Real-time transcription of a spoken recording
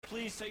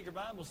please take your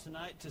Bibles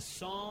tonight to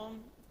Psalm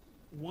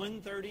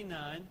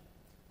 139.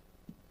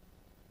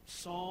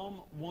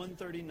 Psalm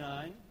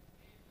 139.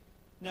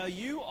 Now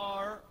you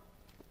are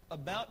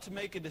about to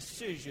make a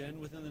decision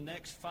within the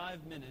next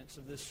 5 minutes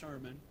of this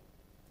sermon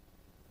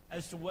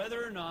as to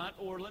whether or not,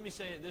 or let me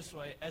say it this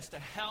way, as to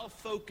how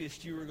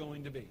focused you are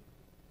going to be.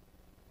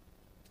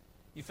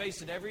 You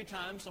face it every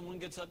time someone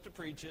gets up to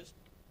preach it.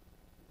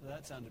 Well,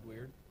 that sounded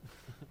weird.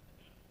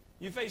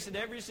 You face it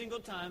every single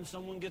time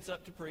someone gets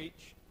up to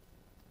preach.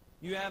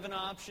 You have an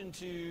option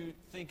to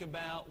think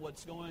about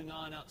what's going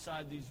on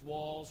outside these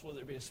walls, whether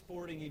it be a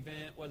sporting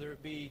event, whether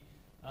it be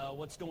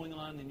what's going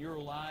on in your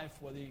life,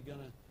 whether you're going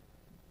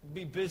to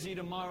be busy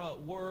tomorrow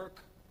at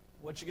work,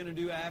 what you're going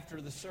to do after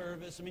the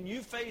service. I mean,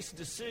 you face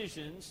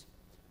decisions.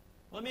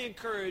 Let me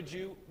encourage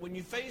you, when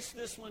you face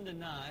this one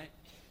tonight,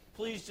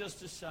 please just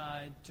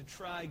decide to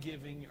try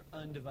giving your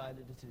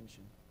undivided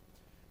attention.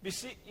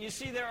 You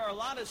see, there are a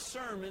lot of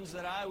sermons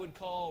that I would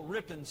call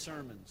ripping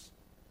sermons.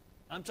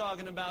 I'm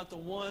talking about the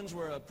ones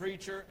where a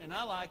preacher, and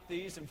I like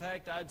these. In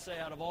fact, I'd say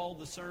out of all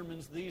the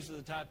sermons, these are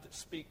the type that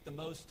speak the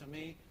most to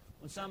me.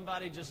 When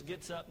somebody just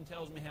gets up and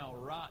tells me how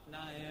rotten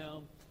I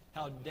am,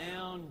 how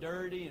down,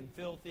 dirty, and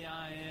filthy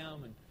I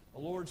am, and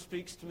the Lord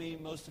speaks to me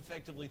most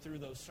effectively through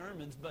those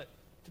sermons. But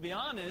to be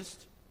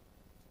honest,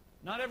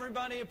 not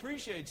everybody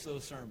appreciates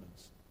those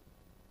sermons.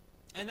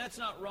 And that's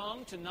not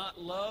wrong to not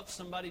love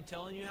somebody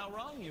telling you how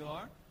wrong you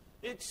are.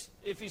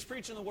 If he's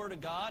preaching the Word of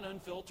God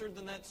unfiltered,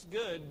 then that's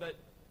good. But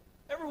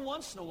every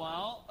once in a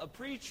while, a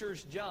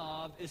preacher's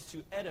job is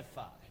to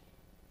edify.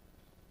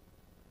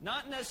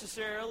 Not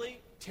necessarily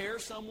tear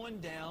someone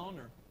down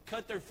or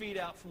cut their feet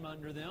out from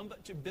under them,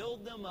 but to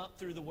build them up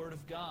through the Word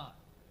of God.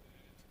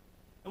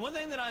 And one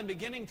thing that I'm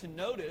beginning to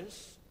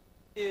notice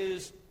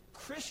is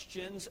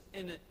Christians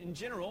in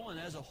general and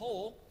as a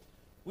whole,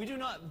 we do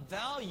not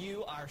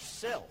value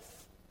ourselves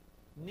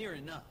near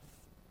enough.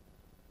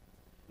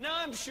 Now,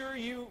 I'm sure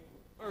you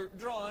are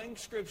drawing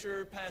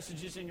scripture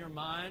passages in your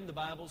mind. The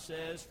Bible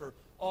says, for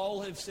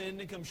all have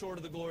sinned and come short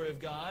of the glory of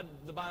God.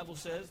 The Bible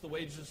says the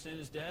wages of sin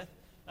is death.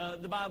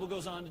 The Bible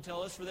goes on to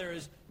tell us, for there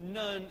is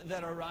none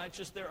that are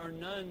righteous. There are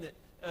none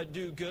that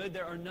do good.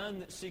 There are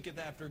none that seeketh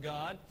after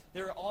God.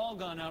 They're all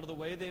gone out of the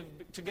way. They've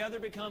together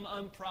become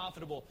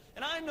unprofitable.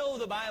 And I know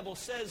the Bible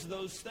says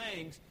those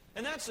things,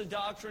 and that's the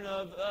doctrine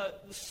of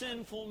the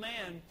sinful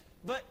man.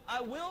 But I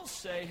will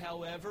say,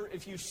 however,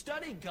 if you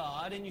study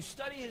God and you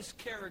study His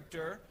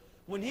character,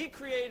 when He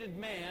created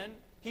man,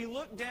 He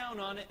looked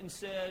down on it and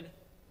said,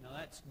 now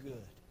that's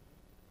good.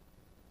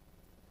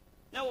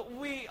 Now,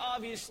 we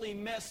obviously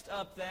messed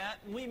up that,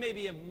 and we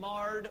maybe have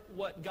marred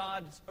what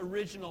God's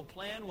original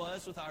plan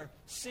was with our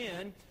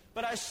sin,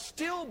 but I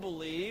still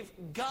believe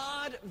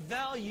God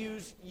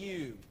values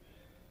you.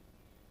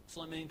 So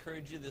let me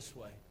encourage you this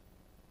way.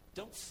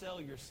 Don't sell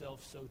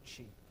yourself so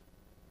cheap.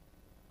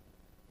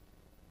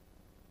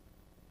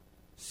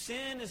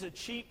 Sin is a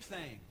cheap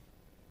thing.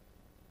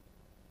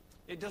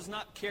 It does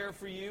not care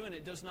for you, and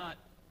it does not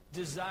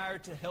desire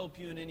to help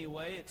you in any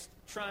way. It's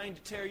trying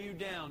to tear you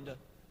down, to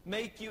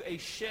make you a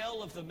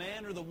shell of the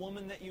man or the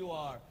woman that you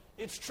are.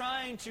 It's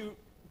trying to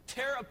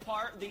tear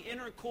apart the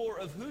inner core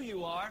of who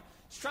you are.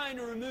 It's trying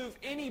to remove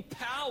any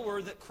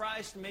power that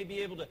Christ may be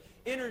able to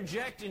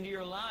interject into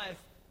your life.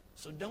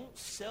 So don't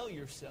sell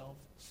yourself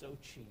so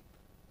cheap.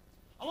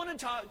 I want to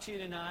talk to you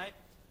tonight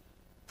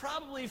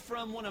probably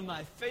from one of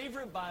my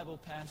favorite Bible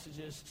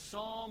passages,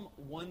 Psalm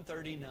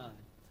 139.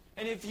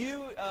 And if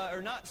you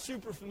are not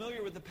super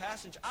familiar with the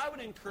passage, I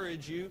would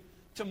encourage you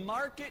to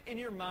mark it in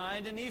your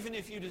mind, and even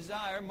if you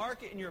desire,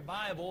 mark it in your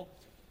Bible,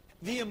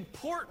 the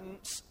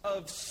importance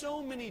of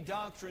so many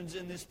doctrines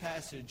in this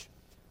passage.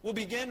 We'll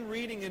begin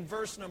reading in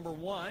verse number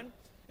 1,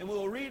 and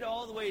we'll read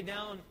all the way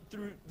down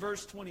through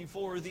verse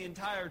 24, the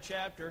entire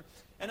chapter.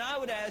 And I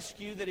would ask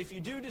you that if you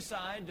do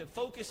decide to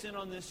focus in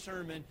on this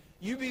sermon,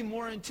 you be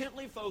more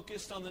intently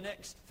focused on the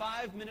next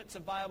 5 minutes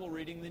of Bible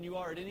reading than you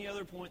are at any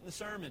other point in the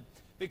sermon.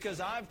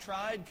 Because I've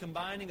tried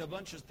combining a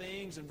bunch of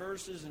things and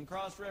verses and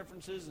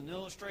cross-references and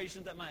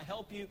illustrations that might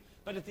help you.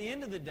 But at the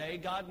end of the day,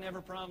 God never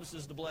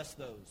promises to bless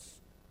those.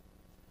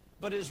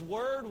 But His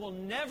Word will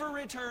never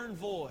return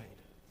void.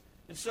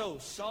 And so,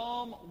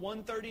 Psalm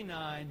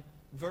 139,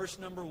 verse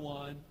number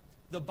 1,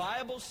 the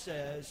Bible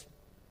says,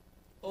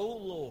 O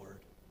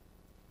Lord,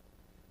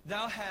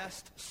 Thou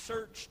hast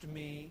searched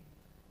me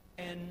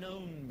and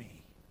known me.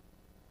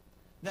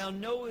 Thou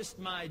knowest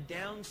my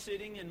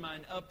downsitting and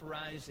mine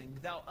uprising.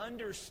 Thou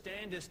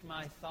understandest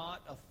my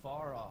thought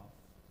afar off.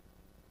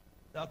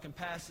 Thou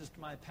compassest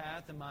my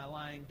path and my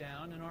lying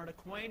down, and art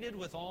acquainted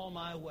with all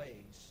my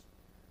ways.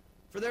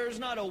 For there is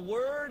not a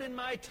word in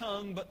my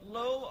tongue, but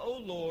lo,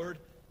 O Lord,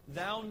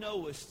 Thou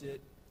knowest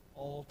it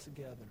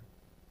altogether.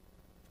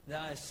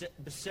 Thou hast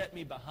beset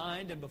me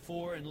behind and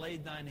before, and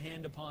laid Thine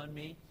hand upon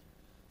me.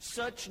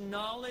 Such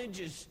knowledge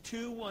is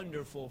too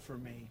wonderful for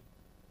me.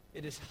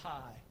 It is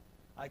high.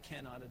 I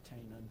cannot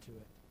attain unto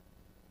it.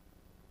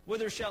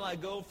 Whither shall I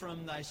go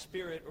from Thy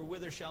Spirit, or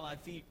whither shall I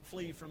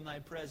flee from Thy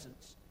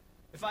presence?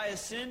 If I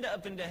ascend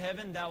up into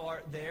heaven, thou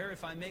art there.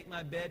 If I make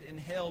my bed in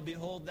hell,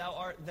 behold, thou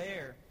art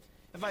there.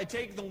 If I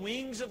take the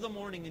wings of the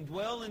morning and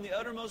dwell in the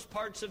uttermost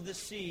parts of the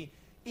sea,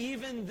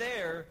 even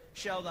there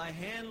shall thy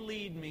hand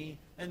lead me,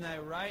 and thy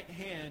right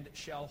hand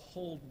shall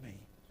hold me.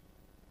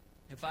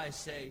 If I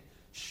say,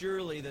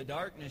 surely the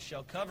darkness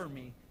shall cover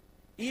me,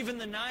 even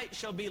the night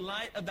shall be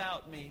light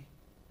about me.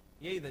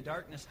 Yea, the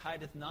darkness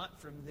hideth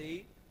not from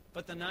thee,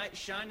 but the night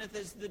shineth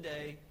as the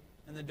day,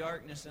 and the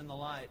darkness and the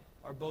light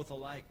are both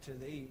alike to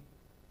thee.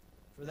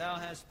 For thou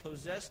hast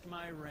possessed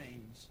my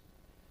reins.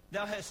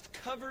 Thou hast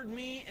covered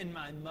me in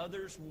my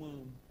mother's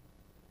womb.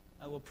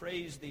 I will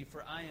praise thee,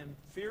 for I am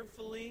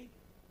fearfully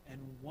and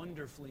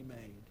wonderfully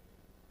made.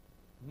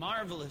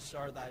 Marvelous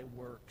are thy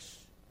works,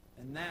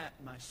 and that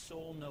my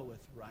soul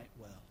knoweth right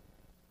well.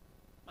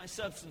 My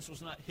substance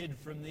was not hid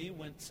from thee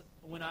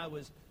when I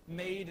was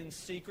made in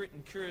secret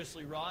and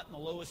curiously wrought in the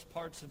lowest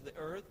parts of the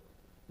earth.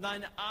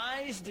 Thine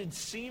eyes did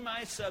see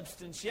my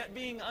substance, yet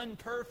being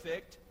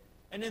unperfect,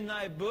 and in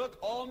thy book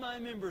all my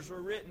members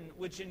were written,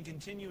 which in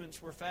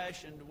continuance were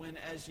fashioned, when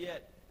as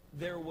yet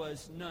there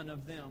was none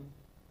of them.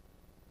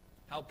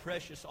 How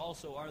precious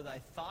also are thy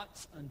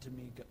thoughts unto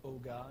me, O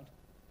God!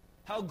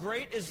 How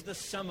great is the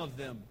sum of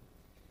them!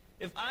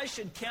 If I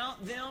should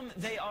count them,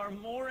 they are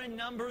more in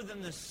number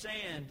than the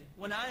sand.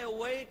 When I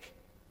awake,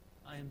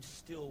 I am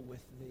still with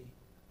thee.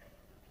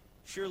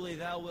 Surely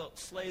thou wilt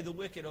slay the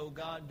wicked, O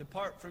God.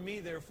 Depart from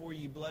me, therefore,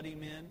 ye bloody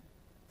men.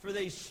 For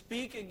they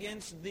speak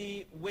against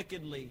thee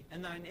wickedly,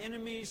 and thine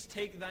enemies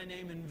take thy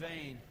name in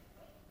vain.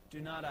 Do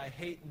not I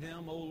hate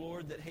them, O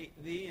Lord, that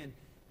hate thee,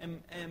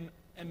 and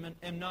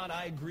am not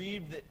I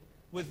grieved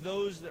with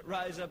those that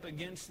rise up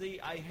against thee?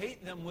 I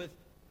hate them with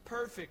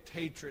perfect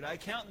hatred. I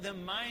count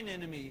them mine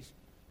enemies.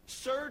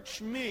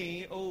 Search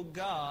me, O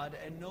God,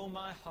 and know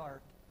my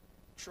heart.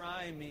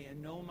 Try me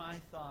and know my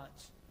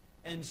thoughts,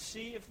 and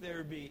see if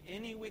there be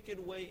any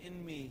wicked way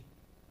in me,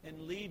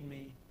 and lead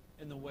me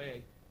in the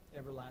way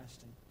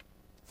everlasting.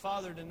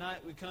 Father,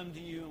 tonight we come to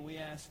you and we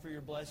ask for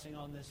your blessing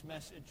on this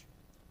message.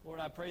 Lord,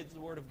 I pray that the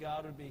Word of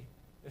God would be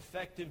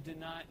effective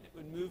tonight, and it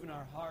would move in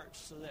our hearts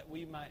so that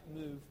we might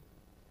move.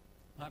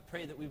 I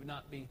pray that we would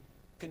not be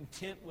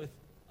content with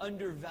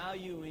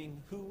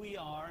undervaluing who we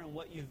are and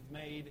what you've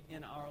made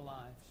in our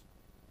lives.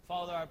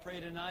 Father, I pray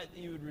tonight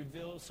that you would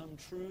reveal some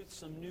truth,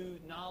 some new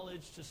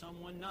knowledge to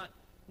someone,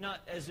 not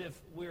as if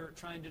we're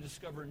trying to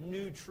discover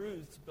new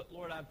truths, but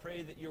Lord, I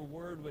pray that your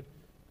word would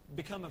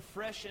become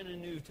afresh and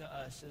anew to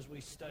us as we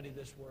study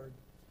this word.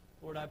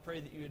 Lord, I pray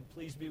that you would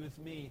please be with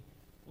me.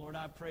 Lord,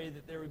 I pray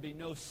that there would be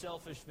no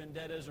selfish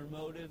vendettas or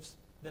motives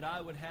that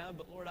I would have,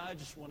 but Lord, I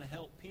just want to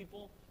help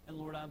people, and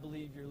Lord, I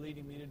believe you're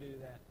leading me to do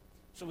that.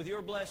 So with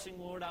your blessing,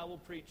 Lord, I will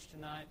preach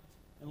tonight.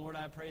 And Lord,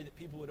 I pray that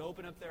people would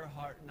open up their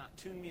heart and not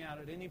tune me out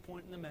at any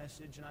point in the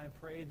message. And I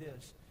pray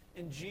this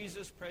in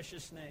Jesus'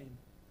 precious name.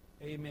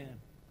 Amen.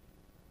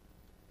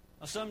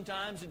 Now,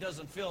 sometimes it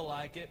doesn't feel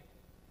like it.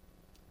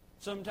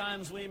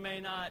 Sometimes we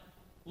may not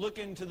look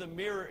into the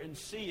mirror and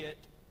see it.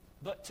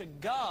 But to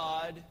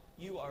God,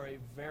 you are a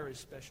very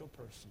special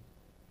person.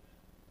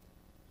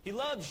 He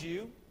loves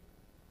you.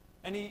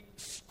 And he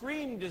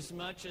screamed as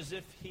much as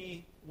if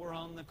he were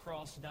on the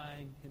cross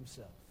dying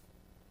himself.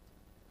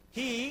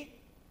 He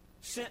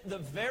sent the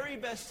very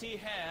best he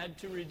had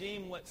to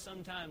redeem what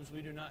sometimes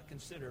we do not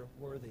consider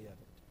worthy of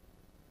it.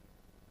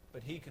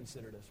 But he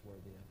considered us worthy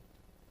of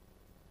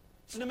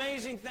it. It's an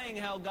amazing thing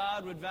how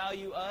God would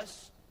value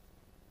us.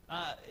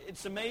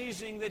 It's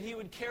amazing that he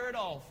would care it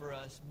all for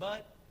us.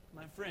 But,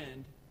 my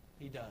friend,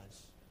 he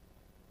does.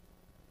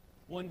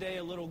 One day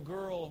a little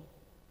girl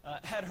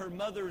had her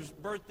mother's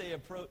birthday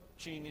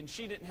approaching, and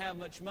she didn't have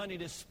much money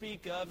to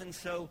speak of, and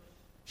so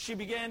she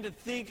began to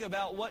think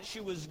about what she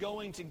was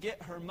going to get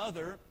her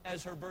mother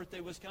as her birthday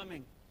was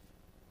coming.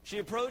 She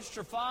approached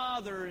her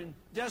father in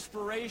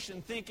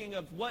desperation, thinking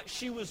of what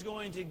she was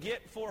going to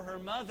get for her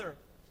mother.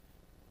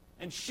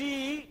 And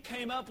she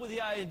came up with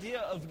the idea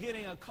of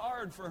getting a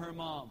card for her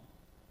mom.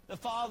 The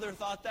father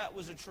thought that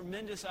was a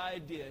tremendous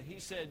idea. He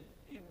said,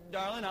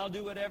 "Darling, I'll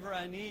do whatever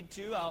I need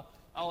to.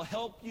 I'll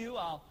help you.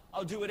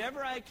 I'll do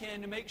whatever I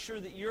can to make sure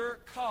that your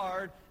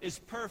card is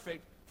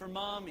perfect for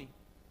Mommy."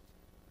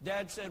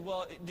 Dad said,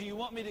 "Well, do you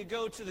want me to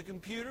go to the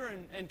computer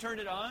and turn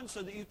it on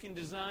so that you can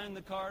design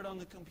the card on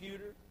the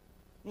computer?"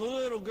 The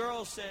little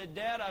girl said,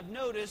 "Dad, I've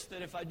noticed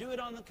that if I do it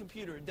on the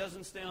computer, it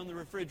doesn't stay on the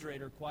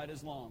refrigerator quite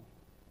as long."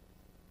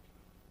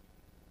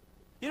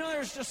 You know,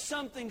 there's just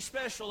something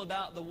special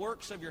about the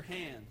works of your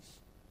hands.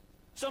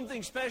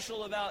 Something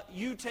special about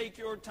you take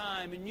your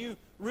time and you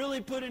really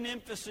put an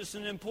emphasis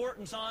and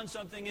importance on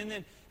something, and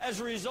then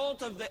as a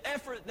result of the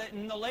effort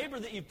and the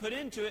labor that you put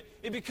into it,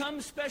 it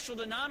becomes special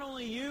to not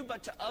only you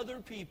but to other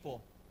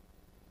people.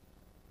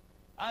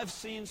 I've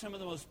seen some of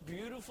the most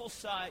beautiful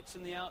sights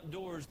in the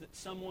outdoors that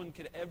someone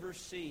could ever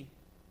see.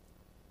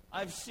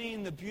 I've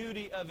seen the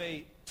beauty of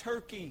a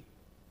turkey,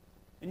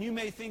 and you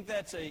may think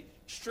that's a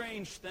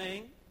strange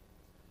thing,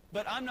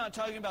 but I'm not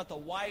talking about the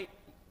white,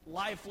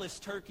 lifeless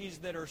turkeys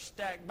that are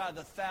stacked by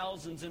the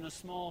thousands in a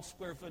small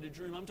square footage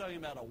room. I'm talking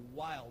about a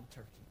wild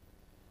turkey.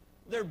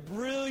 They're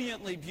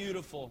brilliantly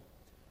beautiful.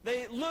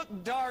 They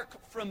look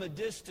dark from a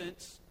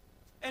distance,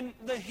 and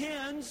the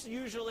hens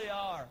usually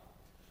are.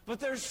 But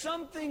there's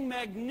something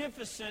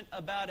magnificent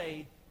about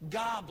a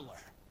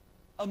gobbler,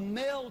 a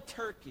male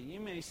turkey. You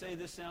may say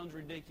this sounds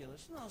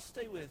ridiculous. No,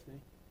 stay with me.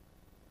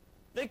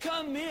 They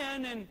come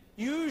in, and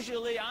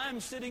usually I'm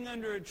sitting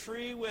under a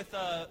tree with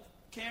a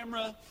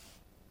camera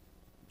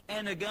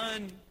and a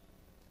gun,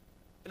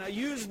 and I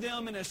use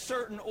them in a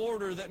certain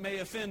order that may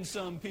offend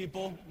some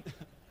people.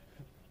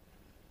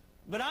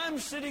 But I'm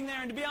sitting there,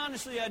 and to be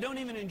honest with you, I don't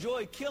even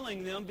enjoy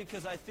killing them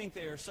because I think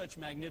they are such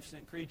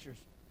magnificent creatures.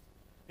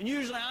 And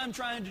usually I'm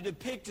trying to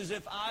depict as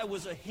if I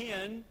was a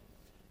hen,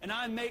 and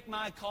I make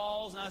my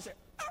calls, and I say,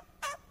 "Arr,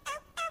 arr, arr,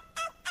 arr,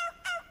 arr, arr,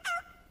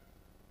 arr."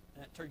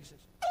 And that turkey says,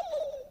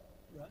 "Oh."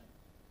 Right?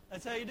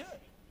 That's how you do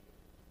it.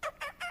 "Arr,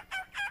 arr, arr,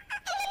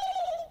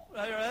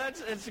 arr, arr, arr."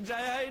 That's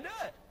exactly how you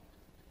do it.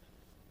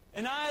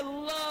 And I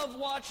love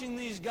watching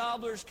these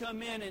gobblers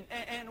come in,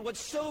 and what's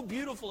so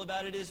beautiful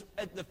about it is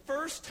at the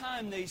first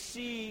time they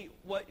see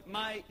what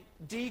my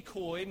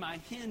decoy,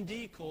 my hen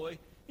decoy,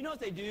 you know what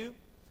they do?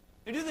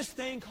 They do this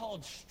thing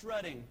called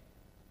strutting.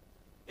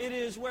 It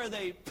is where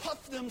they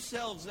puff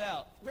themselves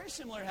out. Very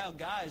similar to how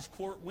guys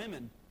court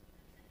women.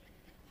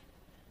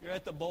 You're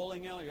at the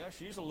bowling alley. Yeah,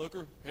 she's a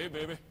looker. Hey,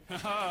 baby.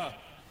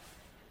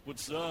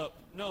 What's up?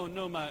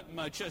 No,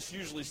 my chest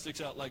usually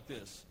sticks out like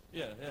this.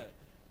 Yeah.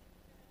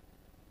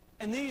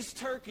 And these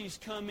turkeys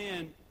come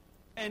in,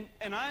 and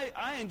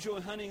I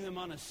enjoy hunting them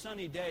on a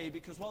sunny day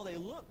because while they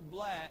look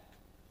black,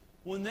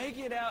 when they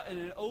get out in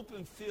an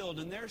open field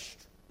and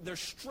they're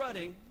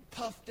strutting,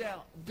 puffed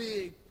out,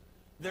 big,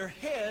 their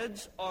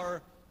heads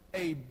are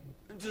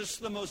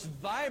just the most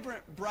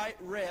vibrant, bright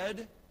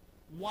red,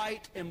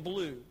 white, and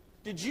blue.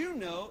 Did you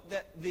know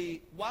that the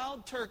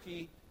wild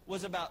turkey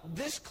was about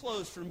this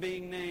close from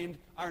being named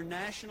our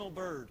national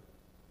bird?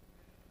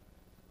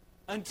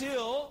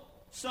 Until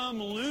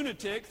some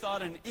lunatic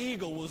thought an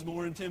eagle was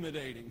more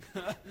intimidating.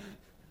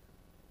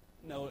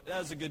 No, that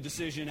was a good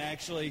decision,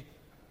 actually.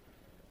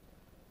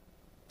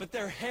 But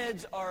their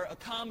heads are a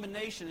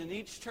combination, and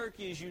each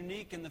turkey is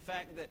unique in the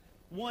fact that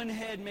one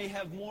head may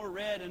have more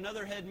red,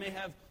 another head may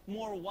have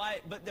more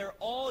white, but they're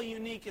all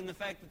unique in the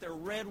fact that they're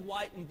red,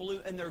 white, and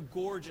blue, and they're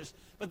gorgeous.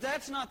 But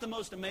that's not the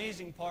most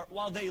amazing part.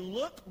 While they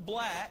look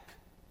black,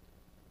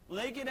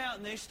 when they get out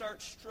and they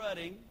start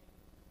strutting,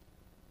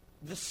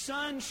 the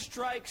sun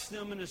strikes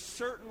them in a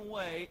certain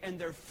way, and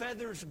their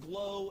feathers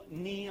glow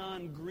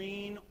neon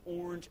green,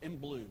 orange, and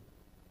blue.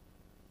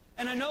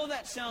 And I know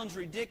that sounds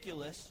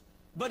ridiculous,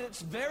 but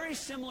it's very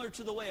similar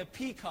to the way a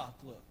peacock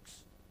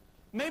looks.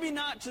 Maybe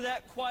not to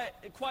that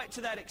quite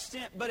to that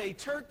extent, but a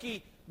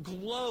turkey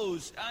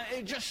glows.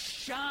 It just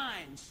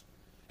shines.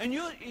 And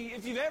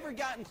if you've ever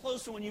gotten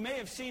close to one, you may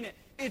have seen it.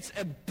 It's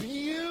a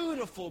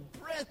beautiful,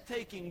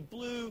 breathtaking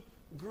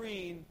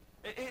blue-green.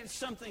 It's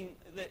something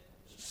that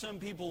some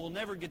people will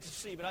never get to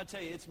see, but I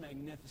tell you, it's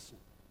magnificent.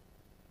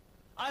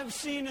 I've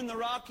seen in the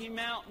Rocky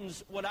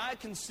Mountains what I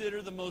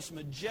consider the most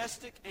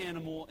majestic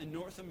animal in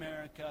North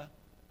America,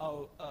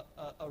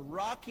 a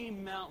Rocky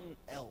Mountain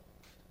elk.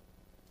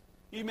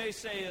 You may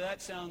say,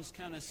 that sounds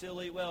kind of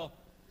silly. Well,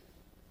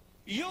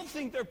 you'll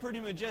think they're pretty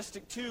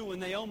majestic, too, when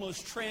they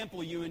almost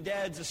trample you and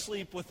Dad's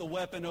asleep with a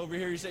weapon over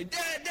here. You say,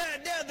 Dad,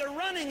 they're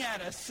running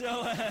at us.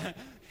 So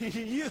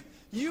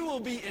you will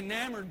be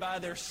enamored by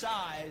their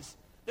size.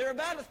 They're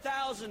about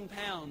 1,000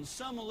 pounds,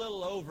 some a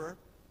little over.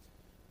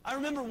 I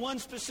remember one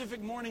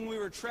specific morning we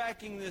were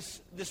tracking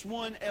this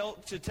one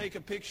elk to take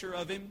a picture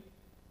of him.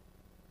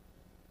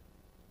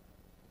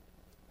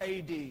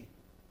 AD. You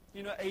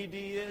know what AD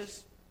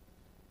is?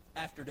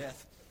 After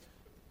death.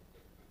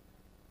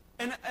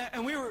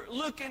 And we were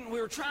looking,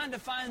 we were trying to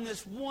find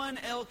this one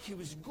elk. He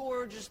was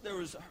gorgeous. There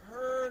was a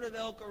herd of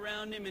elk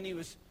around him, and he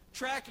was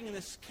tracking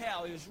this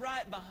cow. He was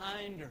right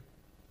behind her.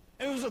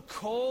 It was a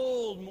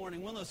cold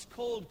morning, one of those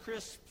cold,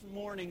 crisp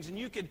mornings, and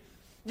you could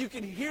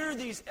hear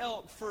these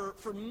elk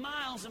for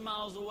miles and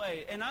miles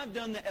away. And I've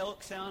done the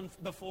elk sound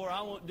before.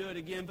 I won't do it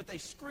again, but they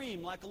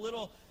scream like a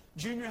little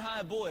junior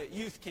high boy at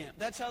youth camp.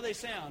 That's how they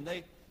sound.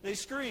 They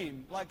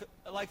scream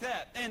like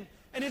that.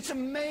 And it's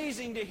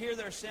amazing to hear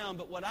their sound,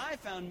 but what I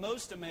found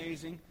most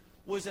amazing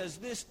was as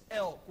this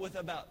elk with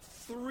about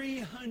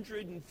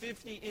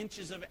 350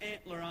 inches of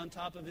antler on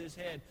top of his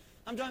head.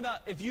 I'm talking about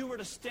if you were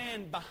to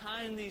stand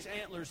behind these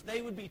antlers,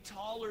 they would be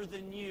taller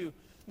than you.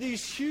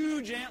 These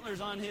huge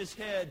antlers on his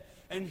head,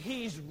 and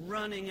he's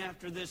running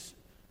after this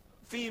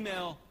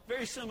female,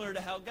 very similar to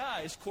how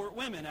guys court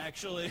women,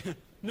 actually.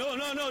 No,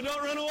 don't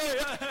run away.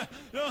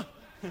 No.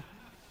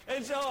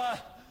 And so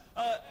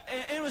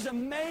it was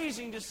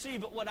amazing to see,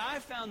 but what I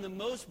found the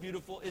most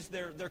beautiful is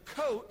their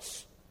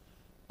coats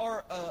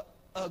are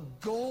a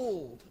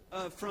gold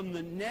from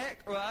the neck,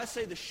 or I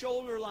say the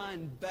shoulder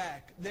line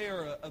back. They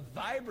are a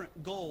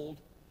vibrant gold.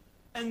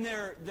 And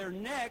their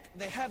neck,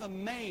 they have a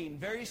mane,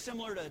 very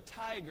similar to a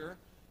tiger,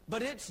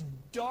 but it's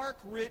dark,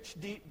 rich,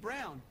 deep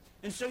brown.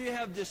 And so you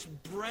have this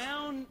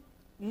brown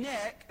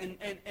neck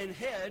and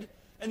head,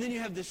 And then you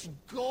have this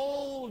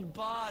gold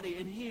body,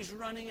 and he's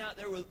running out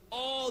there with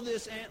all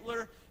this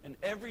antler, and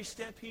every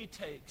step he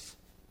takes,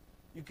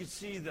 you could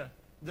see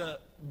the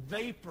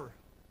vapor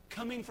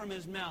coming from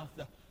his mouth.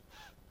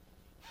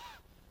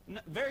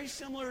 Very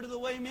similar to the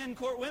way men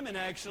court women,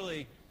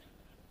 actually.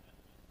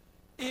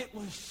 It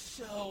was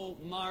so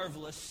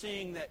marvelous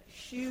seeing that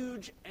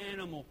huge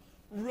animal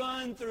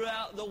run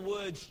throughout the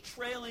woods,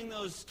 trailing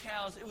those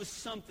cows. It was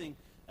something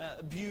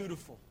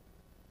beautiful.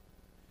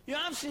 You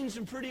know, I've seen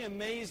some pretty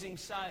amazing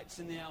sights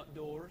in the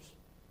outdoors.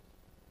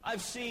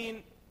 I've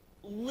seen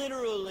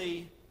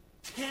literally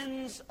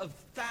tens of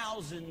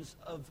thousands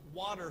of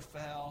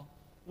waterfowl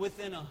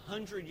within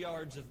 100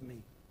 yards of me.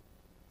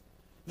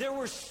 There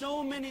were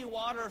so many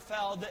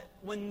waterfowl that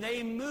when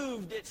they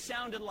moved, it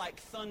sounded like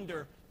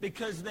thunder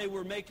because they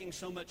were making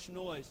so much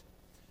noise.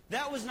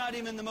 That was not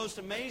even the most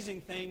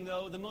amazing thing,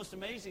 though. The most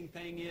amazing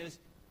thing is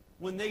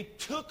when they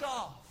took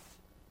off,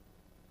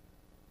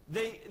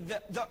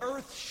 the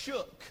earth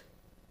shook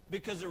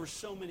because there were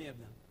so many of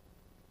them.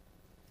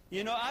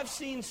 You know, I've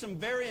seen some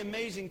very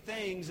amazing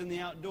things in the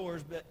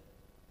outdoors, but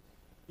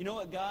you know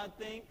what God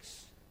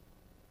thinks?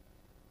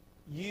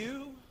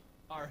 You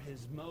are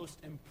his most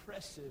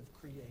impressive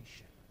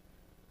creation.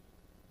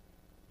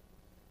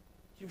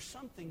 You're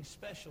something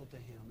special to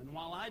him. And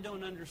while I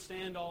don't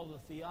understand all the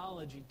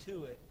theology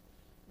to it,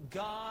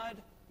 God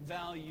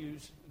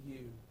values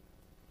you.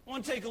 I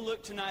want to take a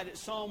look tonight at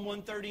Psalm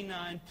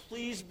 139.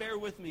 Please bear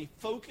with me.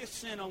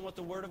 Focus in on what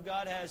the Word of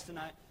God has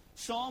tonight.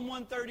 Psalm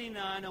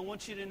 139, I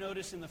want you to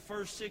notice in the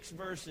first 6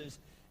 verses,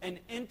 an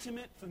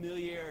intimate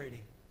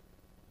familiarity.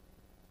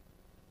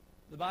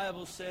 The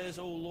Bible says,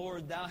 O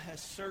Lord, thou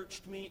hast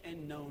searched me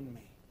and known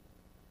me.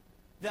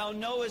 Thou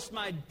knowest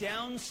my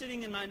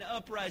downsitting and mine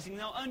uprising.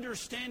 Thou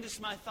understandest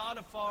my thought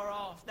afar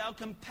off. Thou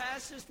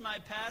compassest my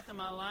path and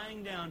my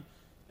lying down,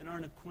 and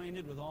art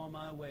acquainted with all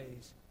my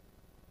ways.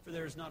 For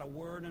there is not a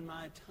word in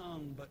my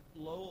tongue, but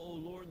lo, O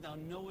Lord, thou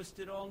knowest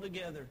it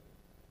altogether.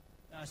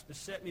 Thou hast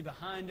beset me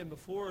behind and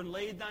before, and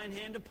laid thine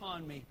hand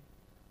upon me.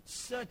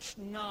 Such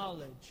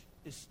knowledge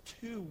is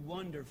too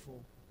wonderful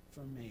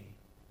for me.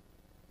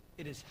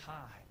 It is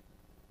high.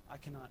 I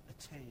cannot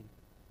attain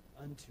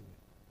unto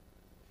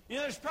it. You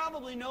know, there's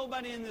probably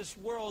nobody in this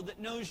world that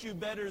knows you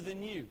better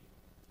than you.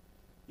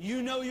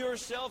 You know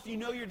yourself, you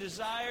know your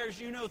desires,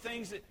 you know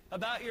things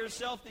about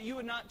yourself that you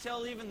would not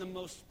tell even the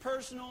most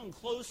personal and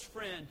close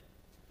friend.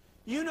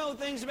 You know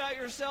things about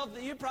yourself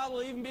that you'd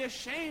probably even be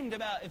ashamed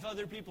about if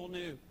other people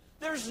knew.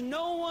 There's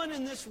no one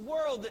in this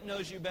world that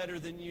knows you better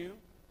than you.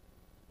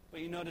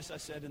 But you notice I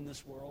said in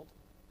this world.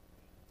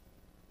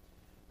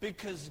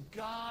 Because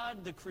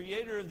God, the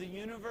creator of the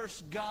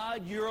universe,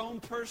 God, your own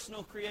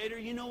personal creator,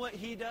 you know what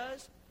he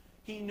does?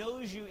 He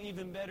knows you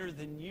even better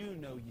than you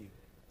know you.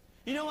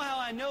 You know how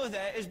I know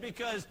that is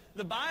because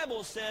the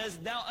Bible says,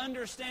 thou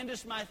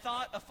understandest my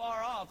thought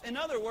afar off. In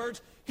other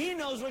words, he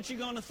knows what you're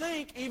going to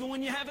think even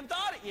when you haven't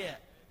thought it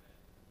yet.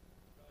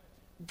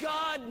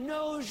 God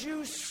knows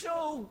you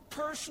so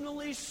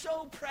personally,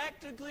 so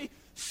practically,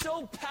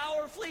 so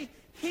powerfully.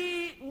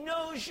 He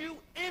knows you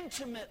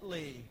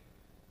intimately.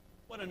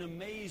 What an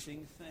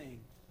amazing thing.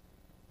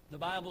 The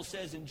Bible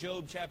says in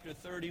Job chapter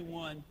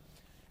 31,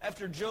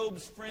 after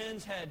Job's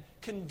friends had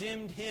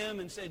condemned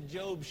him and said,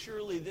 Job,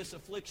 surely this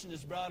affliction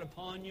is brought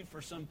upon you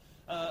for some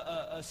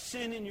a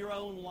sin in your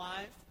own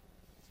life.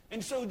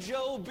 And so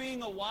Job,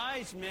 being a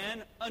wise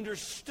man,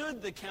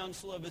 understood the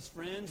counsel of his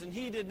friends, and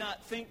he did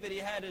not think that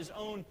he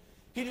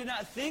did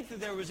not think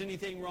that there was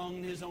anything wrong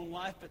in his own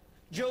life. But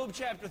Job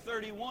chapter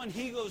 31,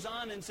 he goes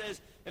on and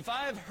says, if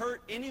I have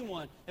hurt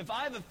anyone, if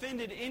I have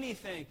offended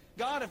anything,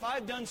 God, if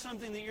I've done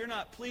something that you're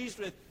not pleased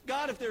with,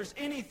 God, if there's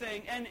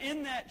anything, and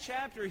in that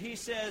chapter he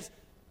says,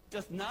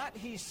 doth not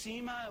he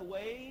see my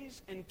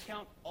ways and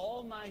count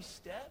all my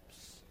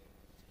steps?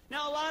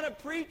 Now, a lot of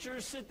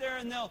preachers sit there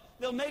and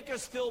they'll make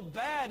us feel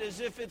bad as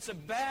if it's a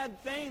bad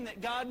thing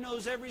that God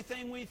knows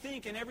everything we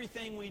think and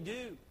everything we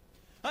do.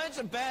 It's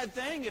a bad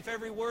thing if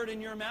every word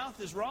in your mouth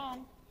is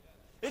wrong.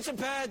 It's a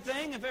bad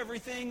thing if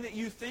everything that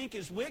you think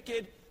is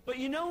wicked. But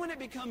you know when it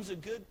becomes a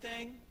good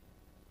thing?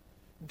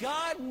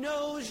 God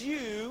knows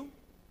you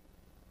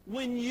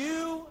when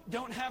you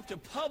don't have to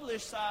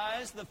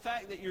publicize the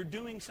fact that you're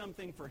doing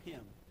something for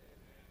him.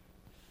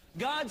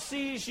 God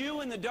sees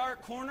you in the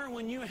dark corner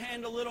when you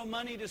hand a little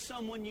money to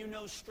someone you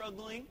know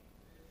struggling.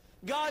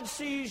 God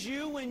sees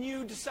you when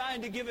you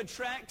decide to give a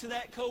tract to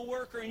that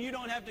coworker and you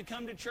don't have to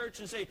come to church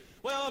and say,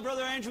 well,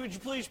 Brother Andrew, would you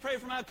please pray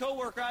for my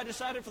coworker? I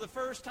decided for the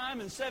first time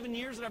in 7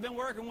 years that I've been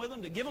working with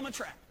him to give him a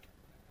tract.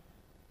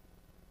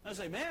 I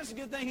say, man, it's a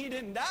good thing he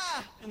didn't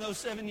die in those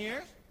 7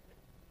 years.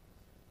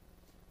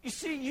 You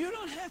see, you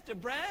don't have to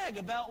brag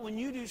about when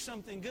you do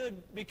something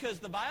good because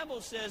the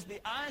Bible says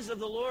the eyes of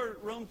the Lord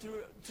roam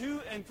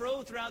to and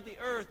fro throughout the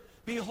earth,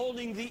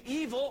 beholding the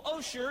evil. Oh,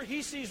 sure,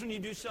 he sees when you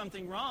do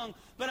something wrong,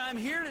 but I'm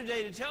here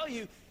today to tell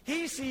you,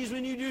 he sees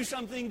when you do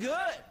something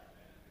good.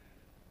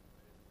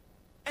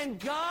 And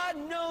God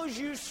knows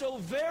you so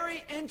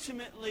very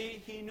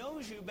intimately, he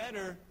knows you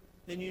better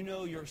than you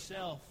know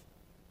yourself.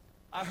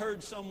 I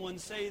heard someone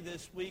say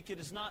this week, it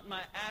is not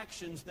my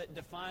actions that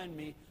define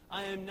me.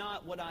 I am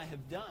not what I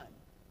have done.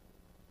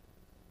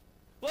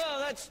 Well,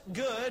 that's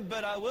good,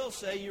 but I will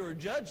say you are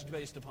judged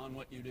based upon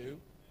what you do.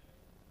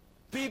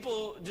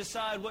 People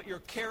decide what your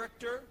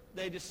character,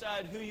 they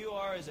decide who you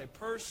are as a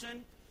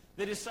person.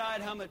 They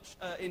decide how much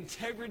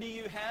integrity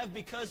you have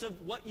because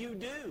of what you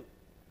do.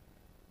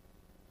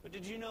 But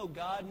did you know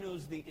God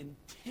knows the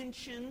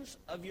intentions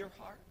of your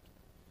heart?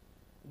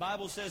 The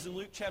Bible says in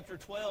Luke chapter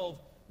 12,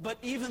 but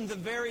even the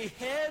very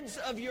hairs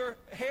of your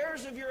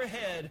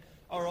head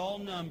are all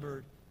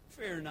numbered.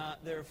 Fear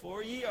not,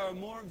 therefore, ye are of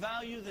more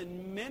value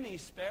than many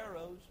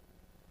sparrows.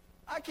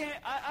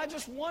 I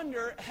just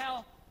wonder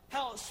how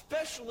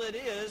special it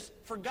is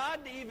for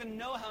God to even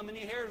know how many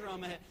hairs are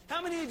on my head.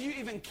 How many of you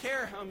even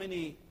care how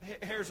many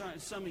hairs are on?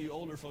 Some of you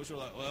older folks are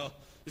like, well,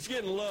 it's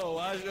getting low.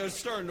 I was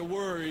starting to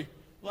worry.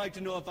 I'd like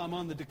to know if I'm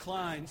on the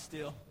decline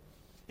still.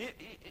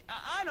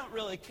 I don't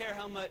really care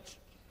how much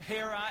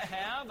hair I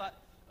have.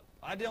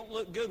 I don't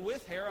look good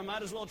with hair. I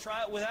might as well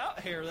try it without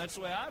hair. That's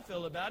the way I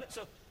feel about it.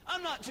 So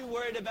I'm not too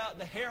worried about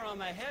the hair on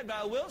my head, but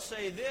I will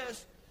say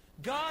this.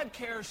 God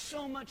cares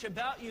so much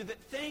about you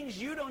that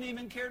things you don't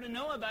even care to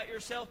know about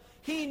yourself,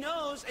 He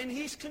knows and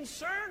He's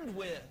concerned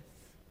with.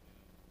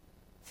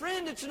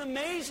 Friend, it's an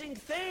amazing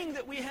thing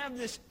that we have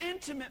this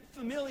intimate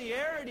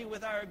familiarity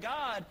with our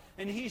God,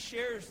 and He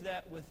shares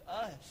that with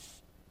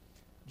us.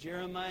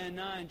 Jeremiah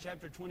 9,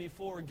 chapter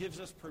 24, gives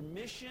us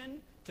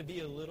permission to be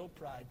a little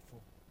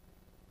prideful.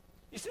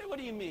 You say, what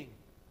do you mean?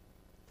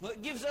 Well,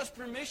 it gives us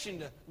permission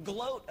to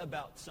gloat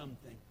about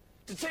something,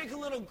 to take a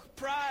little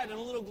pride and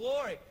a little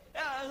glory.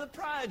 Yeah, the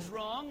pride's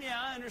wrong. Yeah,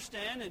 I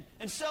understand.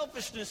 And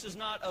selfishness is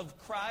not of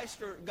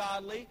Christ or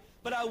godly.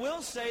 But I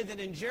will say that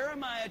in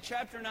Jeremiah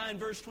chapter 9,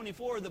 verse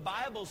 24, the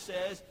Bible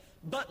says,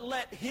 but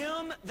let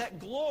him that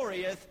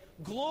glorieth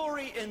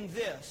glory in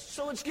this.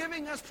 So it's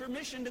giving us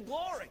permission to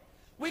glory.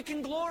 We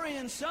can glory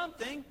in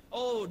something.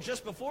 Oh,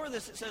 just before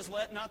this it says,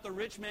 let not the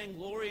rich man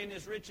glory in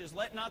his riches.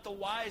 Let not the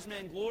wise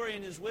man glory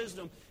in his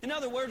wisdom. In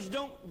other words,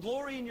 don't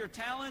glory in your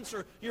talents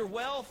or your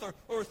wealth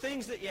or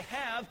things that you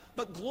have,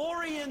 but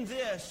glory in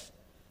this,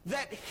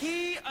 that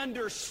he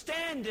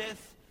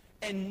understandeth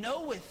and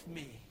knoweth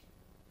me.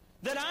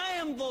 That I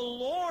am the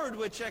Lord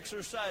which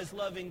exercise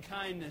loving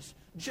kindness,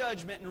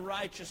 judgment, and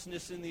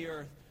righteousness in the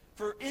earth.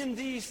 For in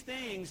these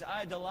things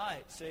I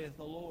delight, saith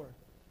the Lord.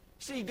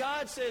 See,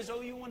 God says,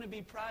 oh, you want to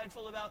be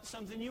prideful about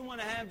something? You want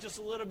to have just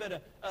a little bit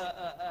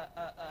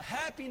of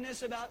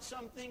happiness about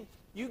something?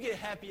 You get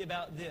happy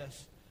about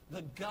this.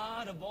 The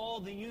God of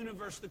all the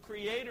universe, the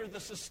creator,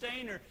 the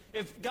sustainer.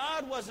 If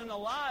God wasn't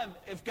alive,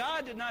 if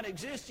God did not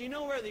exist, you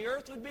know where the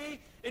earth would be?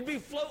 It'd be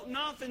floating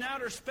off in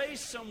outer space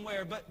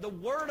somewhere. But the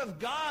Word of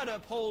God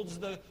upholds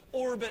the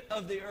orbit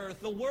of the earth.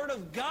 The Word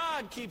of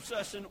God keeps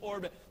us in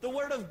orbit. The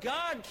Word of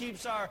God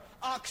keeps our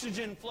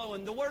oxygen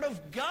flowing. The Word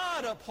of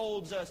God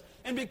upholds us.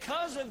 And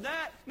because of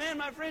that, man,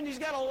 my friend, he's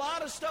got a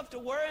lot of stuff to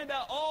worry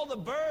about. All the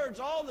birds,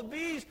 all the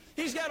bees.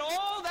 He's got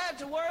all that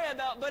to worry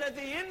about. But at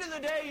the end of the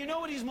day, you know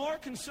what he's more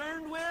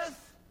concerned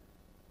with?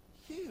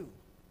 You.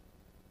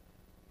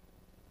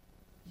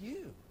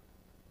 You.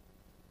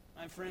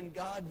 My friend,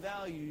 God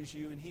values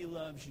you and He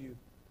loves you.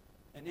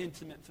 An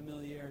intimate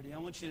familiarity. I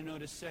want you to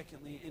notice,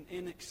 secondly, an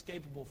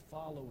inescapable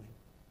following.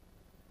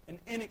 An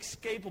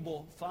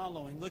inescapable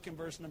following. Look in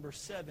verse number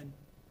 7.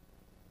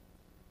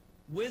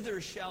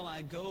 Whither shall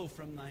I go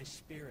from thy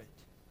spirit?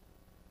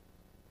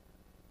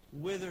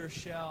 Whither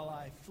shall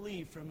I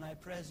flee from thy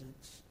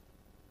presence?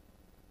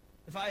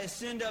 If I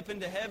ascend up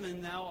into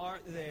heaven, thou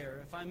art there.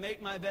 If I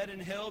make my bed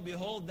in hell,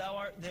 behold, thou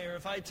art there.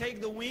 If I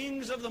take the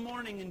wings of the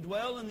morning and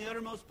dwell in the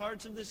uttermost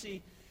parts of the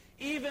sea,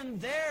 even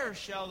there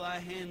shall thy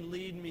hand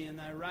lead me, and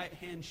thy right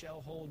hand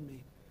shall hold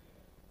me.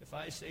 If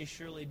I say,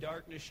 surely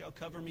darkness shall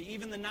cover me,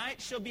 even the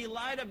night shall be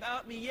light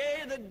about me.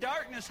 Yea, the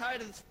darkness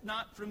hideth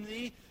not from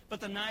thee, but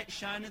the night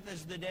shineth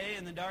as the day,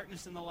 and the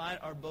darkness and the light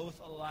are both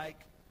alike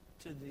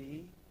to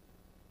thee.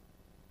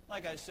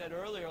 Like I said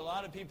earlier, a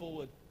lot of people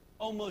would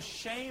almost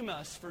shame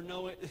us for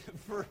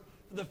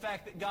the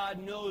fact that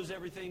God knows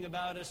everything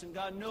about us, and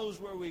God knows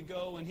where we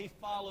go, and He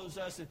follows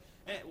us. And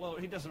well,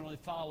 He doesn't really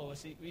follow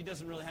us. He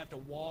doesn't really have to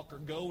walk or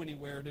go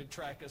anywhere to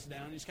track us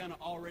down. He's kind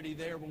of already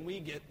there when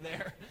we get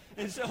there.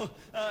 And so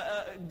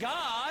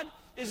God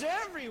is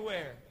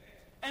everywhere.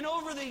 And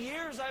over the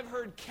years, I've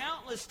heard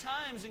countless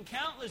times and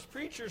countless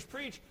preachers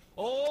preach,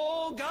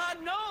 oh,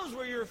 God knows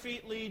where your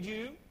feet lead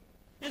you.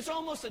 It's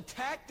almost a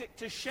tactic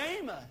to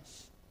shame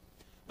us.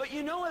 But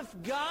you know, if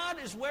God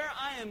is where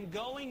I am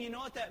going, you know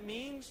what that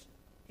means?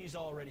 He's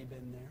already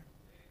been there.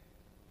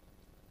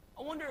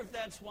 I wonder if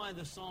that's why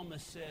the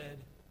psalmist said,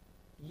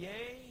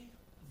 yea,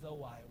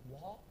 though I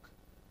walk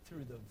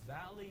through the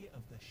valley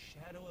of the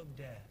shadow of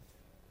death,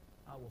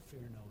 I will fear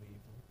no evil.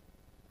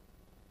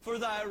 For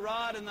thy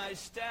rod and thy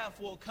staff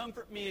will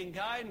comfort me and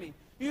guide me.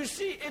 You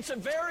see, it's a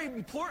very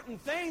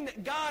important thing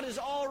that God is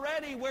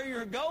already where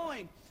you're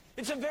going.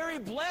 It's a very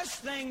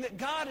blessed thing that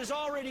God has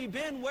already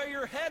been where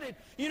you're headed.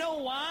 You know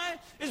why?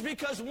 It's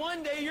because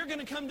one day you're going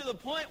to come to the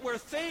point where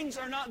things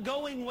are not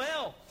going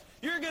well.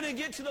 You're going to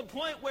get to the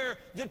point where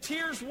the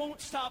tears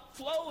won't stop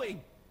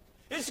flowing.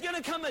 It's going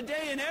to come a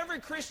day in every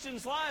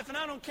Christian's life, and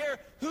I don't care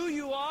who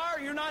you are,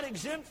 you're not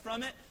exempt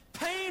from it.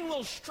 Pain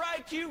will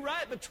strike you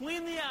right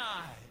between the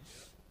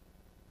eyes.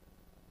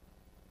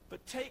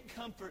 But take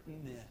comfort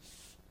in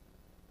this.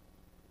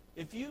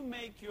 If you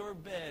make your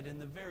bed in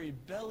the very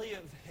belly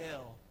of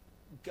hell,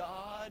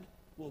 God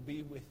will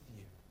be with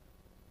you.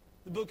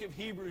 The book of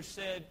Hebrews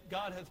said,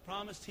 God hath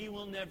promised He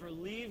will never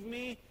leave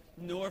me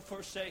nor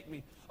forsake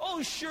me.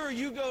 Oh, sure,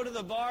 you go to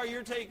the bar,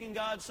 you're taking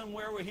God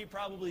somewhere where He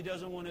probably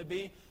doesn't want to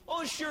be.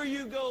 Oh, sure,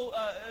 you go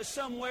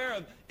somewhere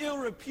of ill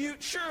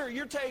repute. Sure,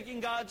 you're taking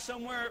God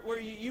somewhere where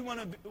you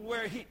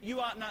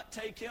ought not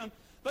take Him.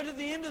 But at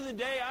the end of the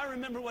day, I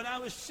remember when I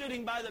was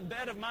sitting by the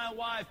bed of my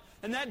wife,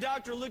 and that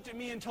doctor looked at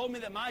me and told me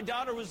that my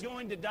daughter was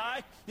going to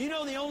die. You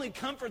know, the only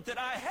comfort that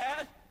I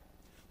had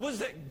was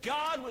that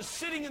God was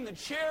sitting in the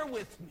chair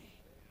with me.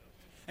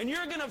 And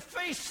you're going to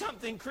face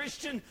something,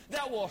 Christian,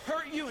 that will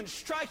hurt you and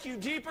strike you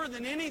deeper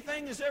than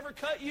anything has ever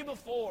cut you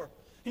before.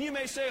 And you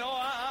may say, oh,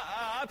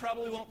 I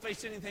probably won't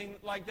face anything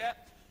like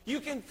that. You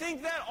can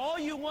think that all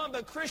you want,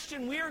 but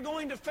Christian, we are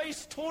going to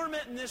face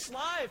torment in this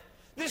life.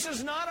 This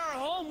is not our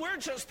home. We're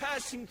just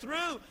passing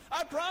through.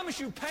 I promise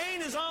you,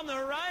 pain is on the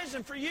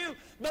horizon for you.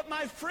 But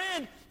my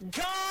friend,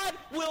 God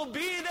will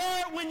be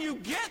there when you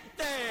get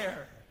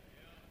there.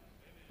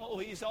 Oh,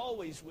 He's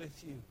always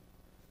with you.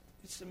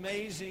 It's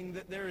amazing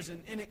that there is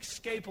an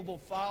inescapable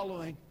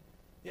following.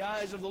 The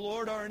eyes of the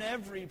Lord are in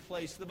every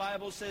place. The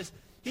Bible says,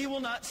 He will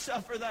not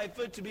suffer thy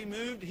foot to be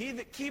moved. He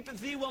that keepeth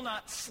thee will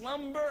not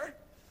slumber.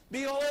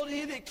 Behold,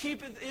 He that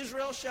keepeth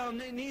Israel shall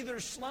neither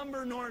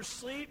slumber nor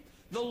sleep.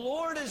 The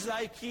Lord is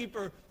thy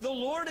keeper. The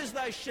Lord is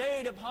thy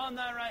shade upon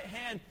thy right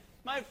hand.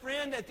 My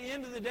friend, at the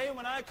end of the day,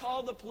 when I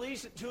call the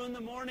police at 2 in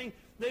the morning,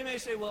 they may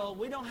say, well,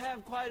 we don't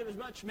have quite as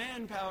much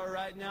manpower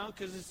right now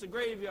because it's the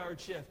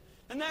graveyard shift.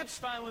 And that's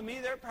fine with me.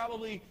 They're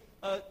probably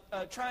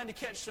trying to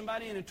catch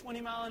somebody in a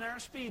 20-mile-an-hour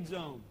speed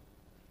zone.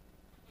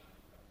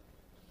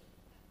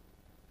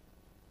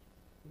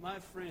 My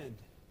friend,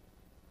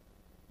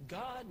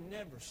 God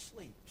never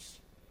sleeps.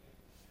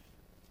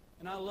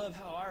 And I love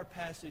how our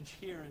passage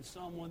here in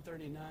Psalm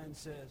 139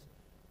 says,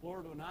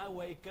 Lord, when I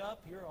wake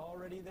up, you're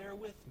already there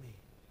with me.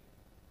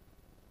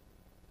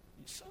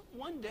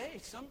 One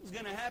day, something's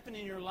going to happen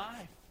in your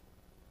life.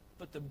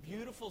 But the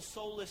beautiful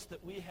solace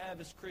that we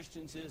have as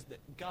Christians is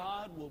that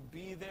God will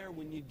be there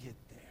when you get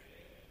there.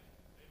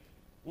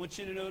 I want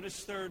you to notice,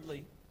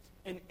 thirdly,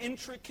 an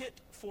intricate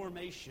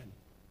formation.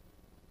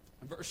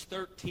 Verse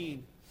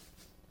 13,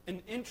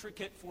 an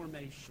intricate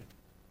formation.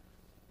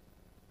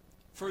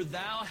 For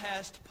thou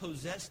hast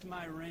possessed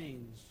my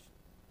reins.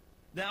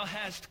 Thou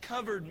hast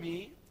covered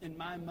me in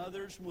my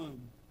mother's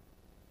womb.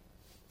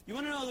 You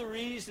want to know the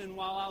reason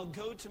why I'll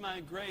go to my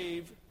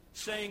grave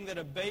saying that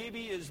a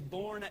baby is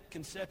born at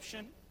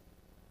conception?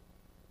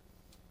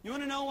 You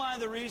want to know why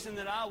the reason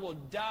that I will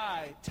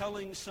die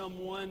telling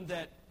someone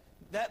that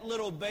that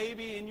little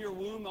baby in your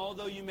womb,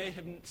 although you may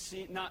have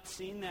not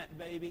seen that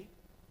baby,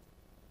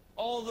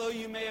 although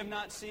you may have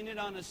not seen it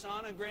on a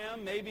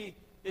sonogram, maybe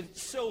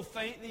it's so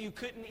faint that you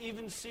couldn't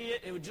even see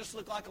it, it would just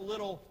look like a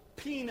little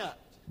peanut.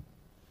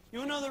 You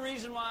want to know the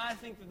reason why I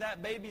think that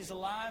that baby's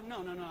alive?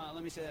 No,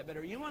 let me say that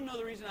better. You want to know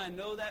the reason I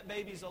know that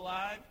baby's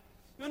alive?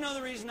 You want to know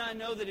the reason I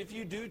know that if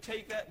you do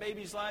take that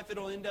baby's life,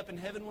 it'll end up in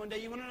heaven one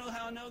day? You want to know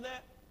how I know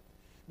that?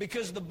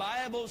 Because the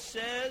Bible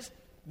says,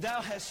 thou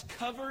hast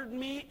covered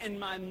me in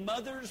my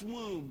mother's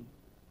womb.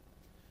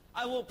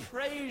 I will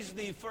praise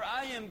thee, for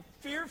I am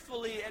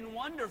fearfully and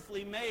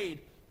wonderfully made.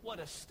 What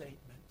a statement.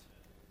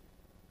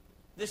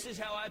 This is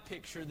how I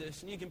picture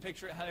this, and you can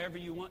picture it however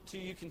you want to.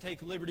 You can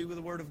take liberty with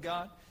the Word of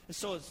God, and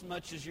so as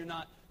much as you're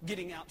not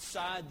getting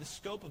outside the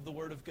scope of the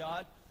Word of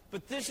God.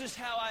 But this is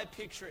how I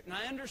picture it, and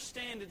I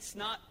understand it's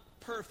not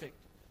perfect,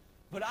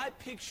 but I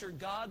picture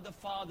God the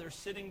Father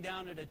sitting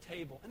down at a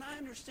table. And I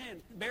understand,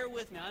 bear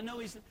with me, I know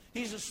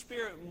He's a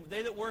spirit.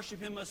 They that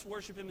worship Him must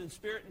worship Him in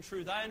spirit and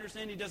truth. I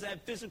understand He doesn't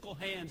have physical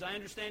hands. I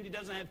understand He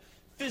doesn't have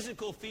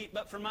physical feet,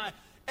 but for my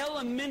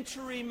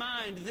elementary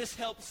mind, this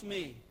helps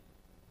me.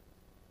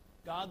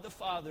 God the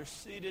Father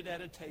seated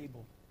at a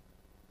table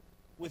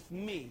with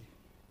me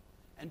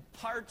and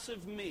parts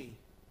of me.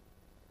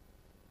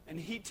 And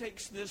He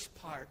takes this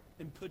part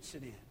and puts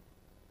it in.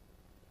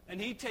 And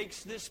He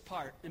takes this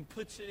part and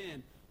puts it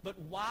in. But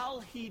while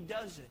He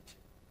does it,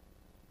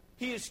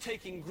 He is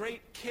taking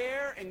great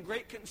care and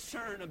great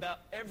concern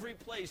about every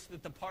place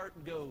that the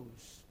part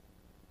goes.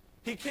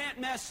 He can't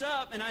mess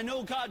up, and I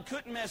know God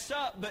couldn't mess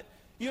up, but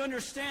you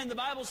understand the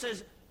Bible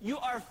says, you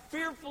are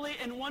fearfully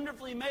and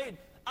wonderfully made.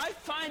 I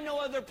find no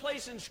other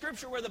place in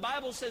Scripture where the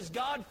Bible says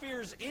God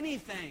fears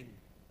anything.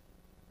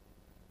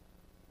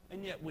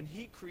 And yet when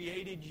He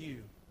created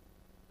you,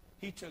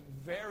 He took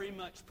very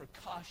much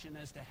precaution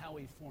as to how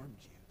He formed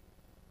you.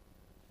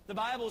 The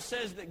Bible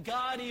says that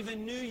God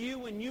even knew you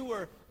when you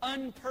were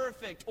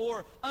unperfect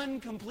or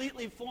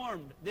uncompletely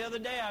formed. The other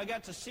day I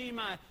got to see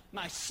my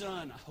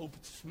son. I hope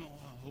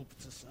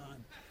it's a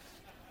son.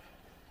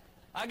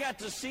 I got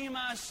to see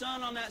my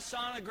son on that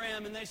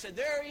sonogram, and they said,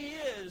 there he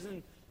is.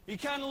 And he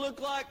kind of looked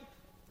like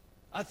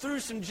I threw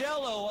some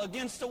Jell-O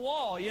against the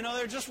wall. You know,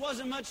 there just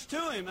wasn't much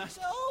to him. I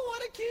said, oh,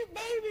 what a cute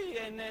baby.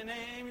 And then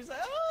Amy's like,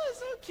 oh, it's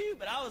so cute.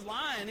 But I was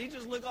lying. He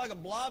just looked like a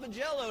blob of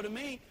Jell-O to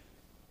me.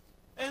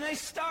 And they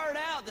start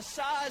out the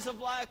size of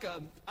like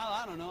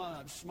I don't know,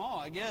 small,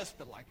 I guess,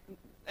 but like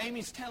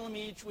Amy's telling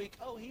me each week,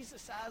 oh, he's the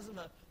size of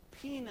a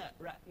peanut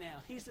right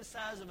now. He's the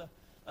size of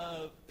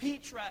a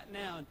peach right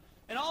now.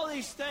 And all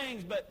these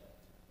things. But,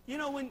 you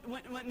know,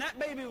 when that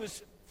baby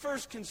was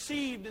first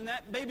conceived and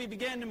that baby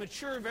began to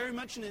mature very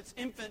much in its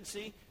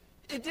infancy,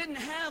 it didn't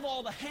have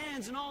all the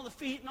hands and all the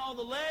feet and all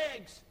the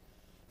legs.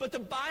 But the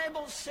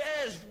Bible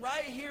says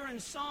right here in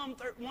Psalm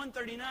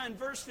 139,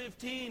 verse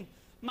 15,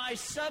 my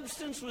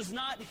substance was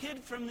not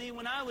hid from thee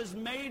when I was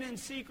made in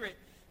secret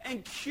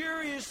and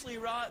curiously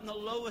wrought in the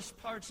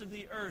lowest parts of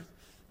the earth.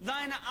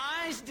 Thine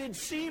eyes did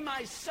see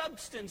my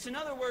substance. In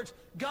other words,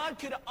 God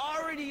could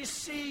already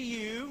see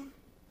you.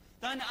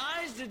 Thine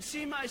eyes did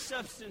see my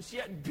substance,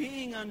 yet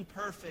being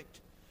unperfect.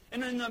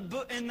 And in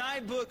thy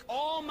book,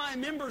 all my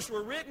members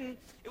were written.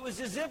 It was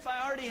as if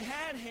I already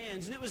had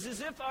hands, and it was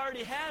as if I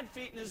already had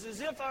feet, and it was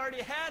as if I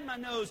already had my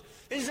nose.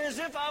 It was as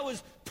if I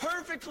was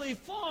perfectly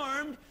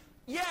formed,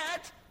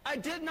 yet I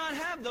did not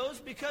have those,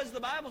 because the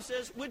Bible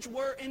says, which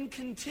were in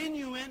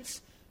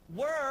continuance,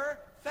 were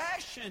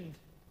fashioned.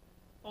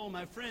 Oh,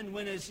 my friend,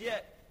 when as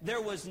yet there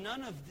was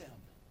none of them.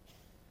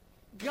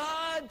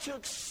 God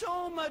took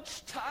so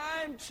much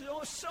time,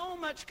 so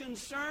much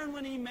concern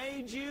when he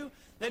made you,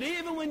 that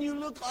even when you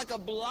looked like a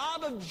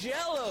blob of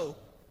Jell-O,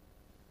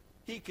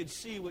 he could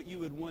see what you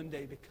would one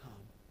day become.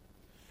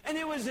 And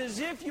it was as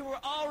if you were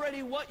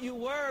already what you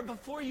were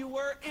before you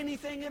were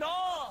anything at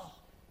all.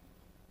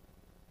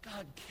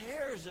 God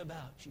cares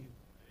about you.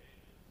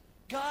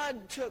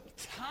 God took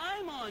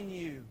time on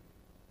you.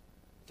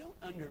 Don't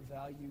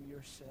undervalue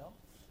yourself.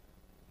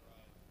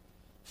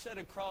 Sat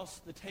across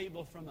the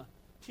table from a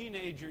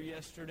teenager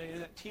yesterday,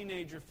 and that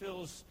teenager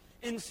feels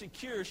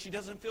insecure. She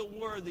doesn't feel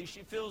worthy.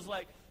 She feels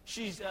like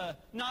she's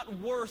not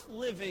worth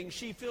living.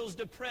 She feels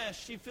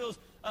depressed. She feels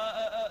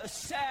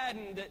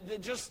saddened.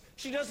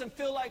 She doesn't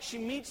feel like she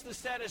meets the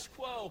status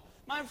quo.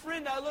 My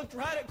friend, I looked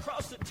right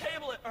across the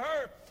table at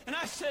her, and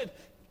I said,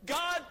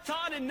 God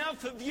thought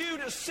enough of you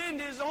to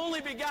send his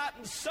only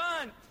begotten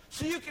Son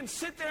so you can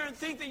sit there and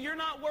think that you're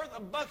not worth a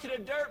bucket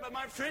of dirt. But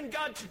my friend,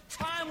 God took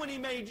time when he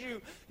made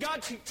you.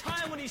 God took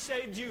time when he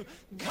saved you.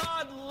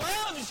 God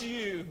loves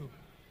you.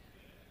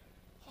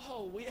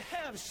 Oh, we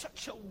have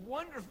such a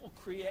wonderful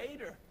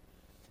Creator.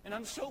 And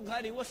I'm so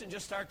glad he wasn't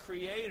just our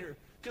Creator,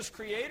 because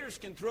creators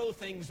can throw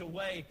things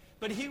away.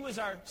 But he was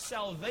our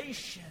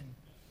salvation.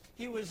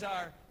 He was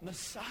our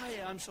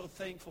Messiah. I'm so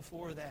thankful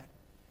for that.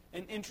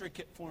 An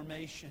intricate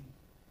formation.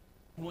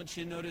 I want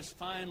you to notice,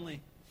 finally,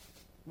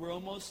 we're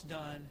almost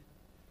done,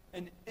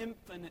 an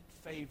infinite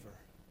favor.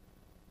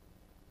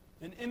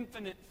 An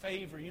infinite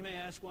favor. You may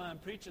ask why I'm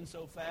preaching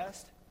so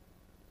fast.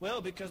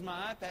 Well, because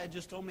my iPad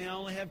just told me I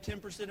only have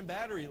 10% of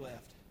battery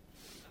left.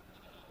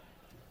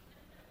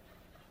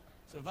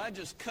 So if I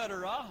just cut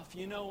her off,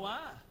 you know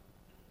why.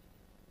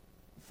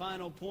 The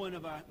final point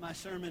of my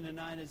sermon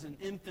tonight is an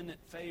infinite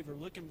favor.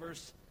 Look in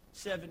verse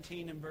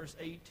 17 and verse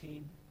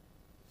 18.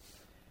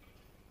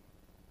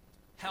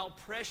 How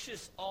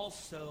precious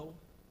also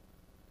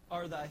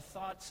are thy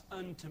thoughts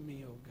unto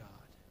me, O God.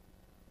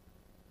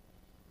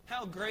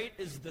 How great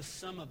is the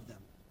sum of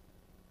them.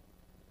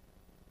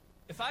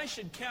 If I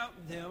should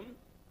count them,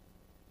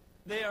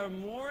 they are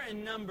more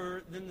in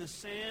number than the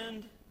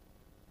sand.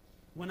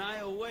 When I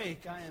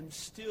awake, I am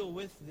still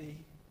with thee.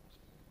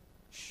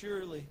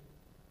 Surely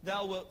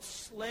thou wilt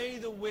slay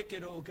the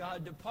wicked, O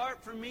God.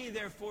 Depart from me,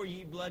 therefore,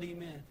 ye bloody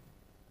men.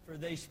 For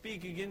they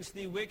speak against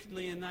thee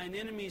wickedly, and thine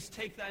enemies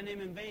take thy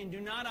name in vain. Do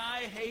not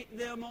I hate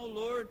them, O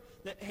Lord,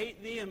 that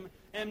hate thee?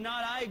 Am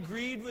not I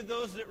grieved with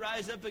those that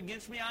rise up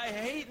against me? I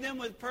hate them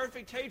with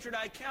perfect hatred.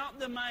 I count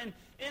them mine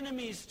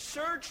enemies.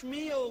 Search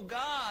me, O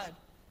God,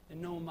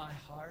 and know my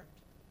heart.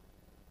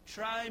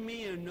 Try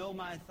me and know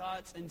my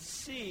thoughts, and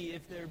see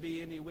if there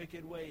be any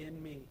wicked way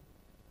in me,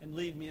 and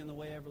lead me in the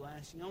way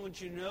everlasting. I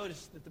want you to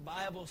notice that the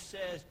Bible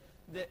says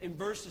that in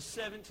verses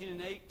 17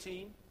 and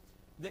 18,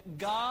 that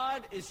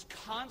God is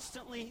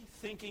constantly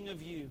thinking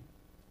of you.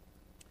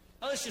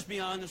 Now, let's just be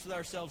honest with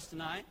ourselves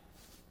tonight.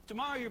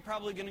 Tomorrow you're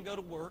probably going to go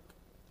to work,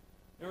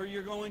 or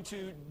you're going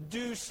to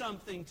do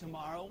something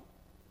tomorrow,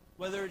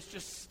 whether it's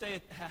just stay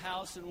at the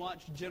house and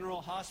watch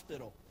General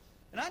Hospital.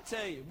 And I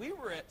tell you,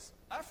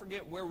 I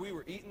forget where we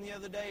were eating the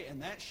other day,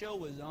 and that show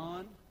was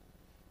on,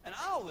 and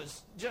I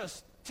was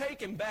just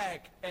taken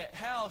back at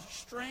how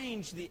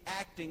strange the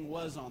acting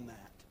was on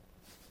that.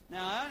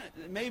 Now,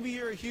 maybe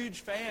you're a huge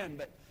fan,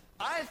 but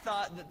I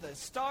thought that the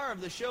star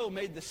of the show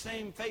made the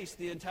same face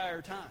the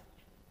entire time.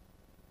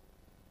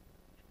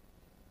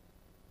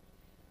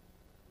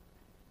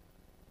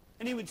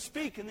 And he would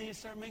speak, and then he'd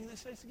start making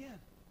this face again.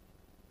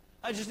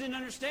 I just didn't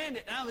understand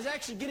it. And I was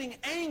actually getting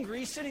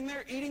angry sitting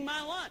there eating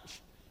my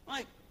lunch.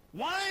 Like,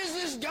 why is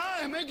this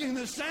guy making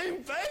the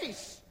same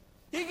face?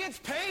 He gets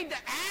paid to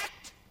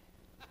act.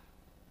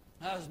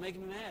 I was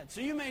making an ad.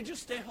 So you may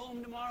just stay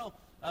home tomorrow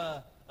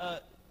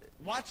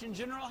watching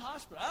General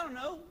Hospital. I don't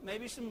know,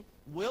 maybe some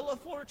Wheel of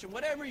Fortune,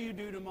 whatever you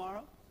do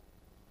tomorrow.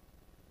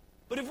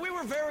 But if we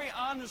were very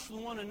honest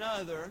with one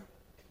another,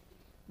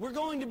 we're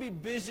going to be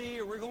busy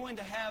or we're going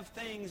to have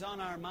things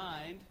on our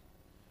mind,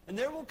 and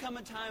there will come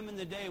a time in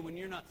the day when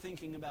you're not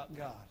thinking about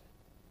God.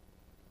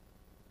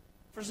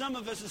 For some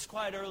of us, it's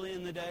quite early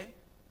in the day.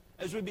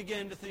 As we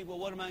begin to think, well,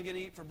 what am I going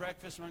to eat for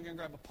breakfast? Am I going to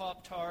grab a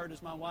Pop-Tart?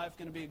 Is my wife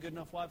going to be a good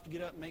enough wife to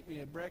get up and make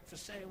me a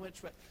breakfast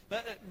sandwich?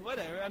 But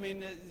whatever. I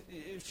mean,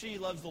 if she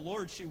loves the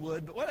Lord, she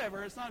would. But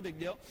whatever. It's not a big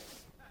deal.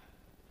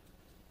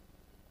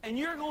 And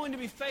you're going to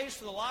be faced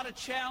with a lot of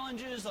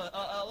challenges, a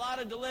lot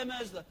of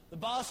dilemmas. The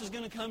boss is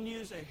going to come to you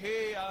and say,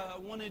 hey, I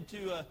wanted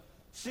to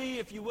see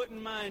if you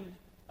wouldn't mind.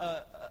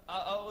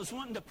 I was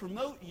wanting to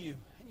promote you.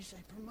 And you say,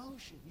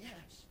 promotion,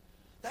 yes.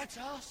 That's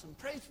awesome.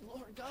 Praise the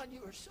Lord. God,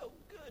 you are so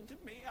good to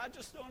me. I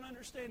just don't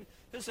understand.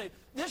 He'll say,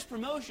 this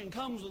promotion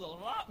comes with a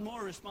lot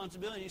more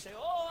responsibility. You say,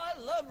 oh, I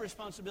love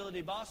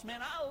responsibility, boss. Man,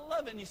 I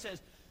love it. And he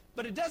says,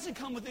 but it doesn't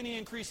come with any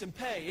increase in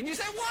pay. And you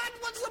say, what?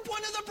 What's the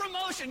point of the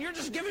promotion? You're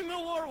just giving me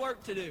more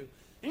work to do.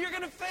 And you're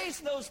going to face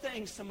those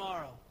things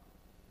tomorrow.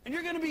 And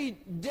you're going to be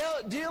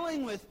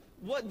dealing with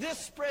what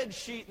this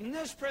spreadsheet and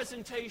this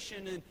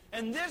presentation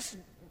and this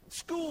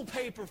school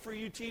paper for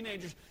you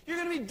teenagers. You're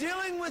going to be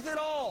dealing with it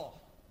all.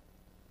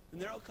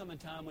 And there will come a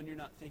time when you're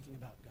not thinking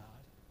about God.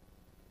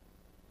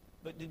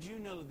 But did you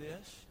know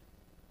this?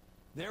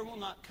 There will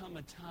not come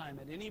a time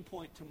at any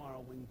point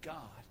tomorrow when God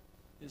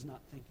is not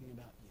thinking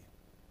about you.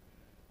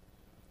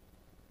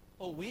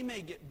 Oh, we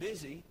may get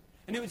busy,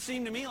 and it would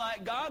seem to me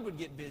like God would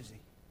get busy.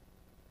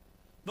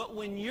 But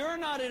when you're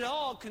not at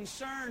all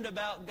concerned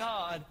about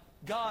God,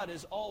 God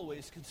is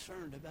always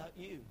concerned about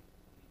you.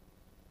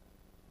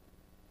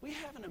 We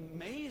have an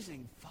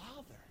amazing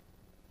Father.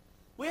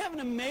 We have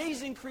an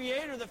amazing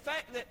Creator. The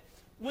fact that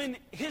when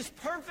His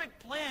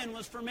perfect plan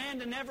was for man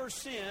to never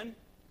sin,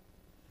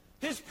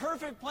 His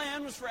perfect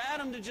plan was for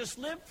Adam to just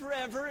live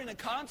forever in a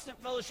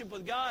constant fellowship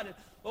with God. And,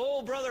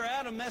 oh, Brother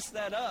Adam messed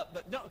that up.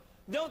 But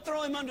don't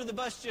throw him under the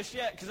bus just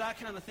yet, because I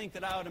kind of think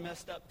that I would have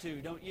messed up too,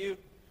 don't you?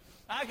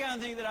 I kind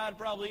of think that I'd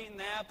probably eaten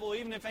the apple,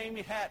 even if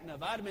Amy hadn't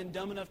have. I'd have been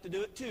dumb enough to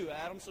do it too,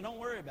 Adam, so don't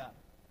worry about it.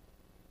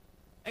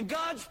 And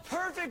God's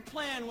perfect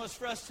plan was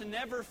for us to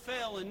never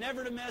fail and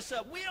never to mess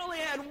up. We only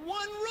had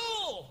one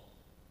rule.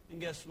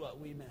 And guess what?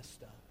 We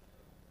messed up.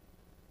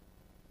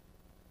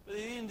 But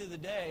at the end of the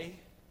day,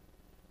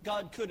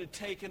 God could have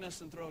taken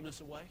us and thrown us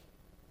away.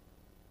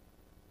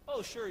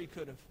 Oh, sure He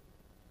could have.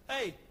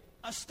 Hey,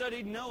 I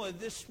studied Noah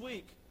this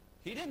week.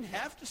 He didn't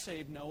have to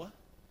save Noah.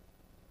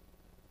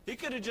 He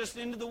could have just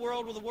ended the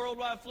world with a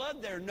worldwide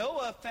flood there.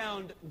 Noah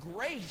found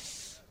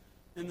grace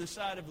in the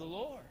sight of the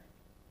Lord.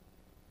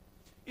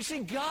 You see,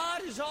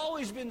 God has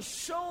always been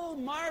so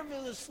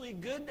marvelously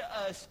good to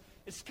us,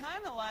 it's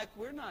kind of like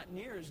we're not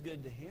near as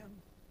good to Him.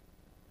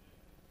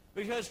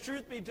 Because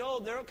truth be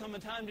told, there will come a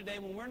time today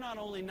when we're not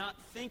only not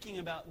thinking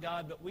about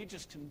God, but we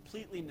just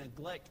completely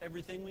neglect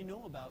everything we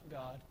know about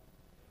God.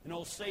 And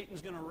old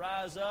Satan's going to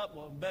rise up.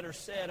 Well, better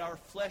said, our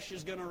flesh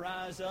is going to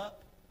rise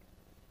up.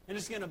 And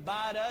it's going to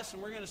bite us,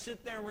 and we're going to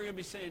sit there and we're going to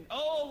be saying,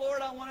 oh,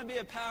 Lord, I want to be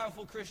a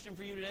powerful Christian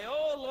for you today.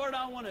 Oh, Lord,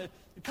 I want to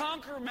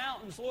conquer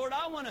mountains. Lord,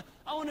 I want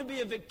to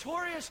be a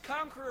victorious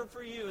conqueror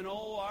for you. And,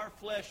 oh, our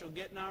flesh will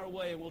get in our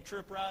way, and we'll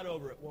trip right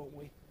over it, won't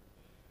we?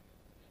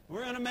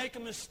 We're going to make a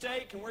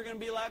mistake, and we're going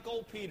to be like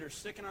old Peter,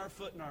 sticking our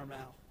foot in our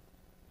mouth.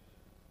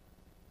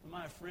 But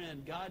my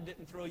friend, God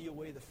didn't throw you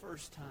away the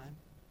first time.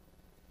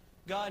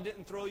 God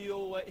didn't throw you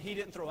away. He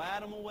didn't throw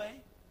Adam away.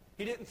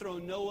 He didn't throw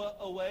Noah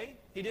away.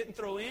 He didn't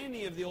throw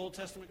any of the Old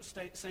Testament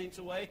saints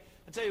away.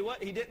 I tell you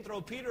what, He didn't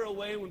throw Peter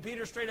away when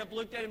Peter straight up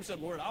looked at him and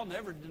said, Lord, I'll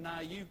never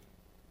deny you.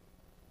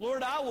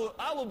 Lord, I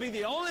will be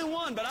the only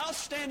one, but I'll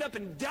stand up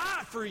and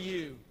die for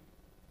you.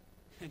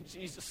 And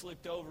Jesus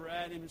looked over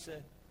at him and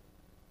said,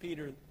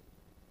 Peter,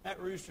 that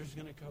rooster's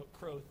going to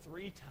crow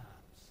 3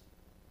 times.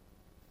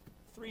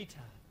 3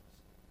 times.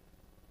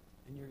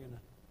 And you're going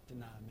to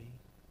deny me.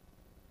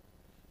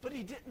 But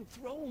He didn't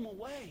throw him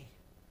away.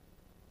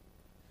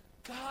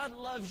 God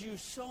loves you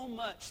so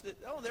much that,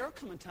 oh, there'll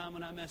come a time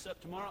when I mess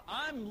up tomorrow.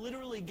 I'm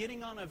literally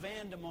getting on a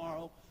van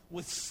tomorrow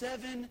with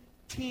 7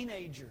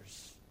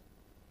 teenagers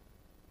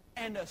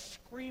and a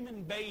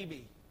screaming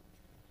baby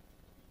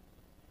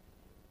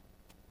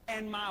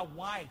and my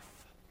wife.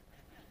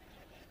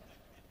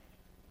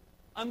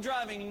 I'm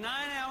driving 9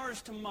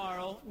 hours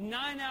tomorrow,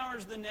 9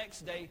 hours the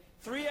next day,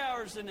 3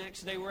 hours the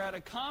next day. We're at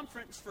a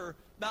conference for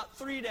about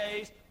 3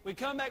 days. We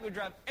come back, we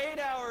drive 8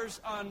 hours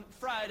on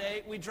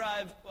Friday. We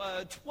drive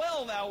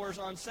 12 hours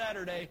on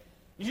Saturday.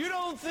 You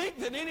don't think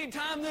that any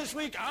time this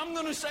week I'm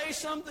going to say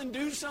something,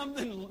 do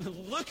something,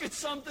 look at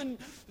something,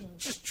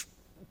 just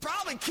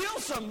probably kill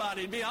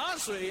somebody, to be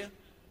honest with you.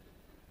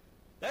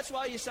 That's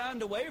why you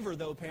signed a waiver,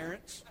 though,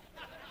 parents.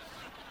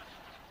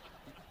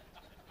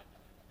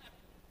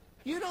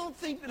 You don't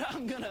think that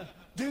I'm going to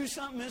do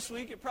something this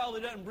week it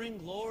probably doesn't bring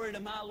glory to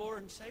my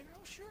Lord and Savior?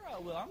 Oh, sure I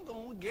will. I'm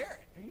going with Garrett.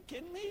 Are you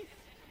kidding me?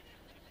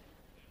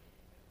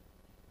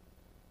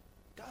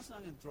 God's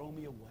not going to throw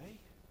me away.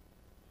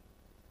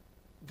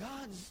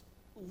 God's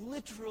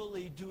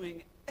literally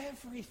doing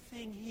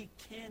everything he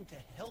can to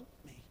help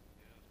me.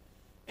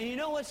 And you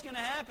know what's going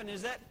to happen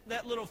is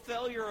that little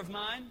failure of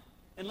mine,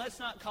 and let's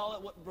not call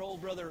it what old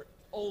Brother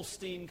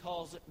Olstein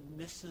calls it,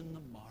 missing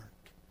the mark.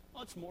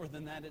 Well, it's more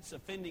than that. It's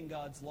offending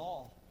God's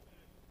law.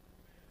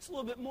 It's a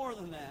little bit more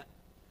than that.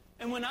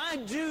 And when I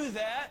do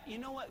that, you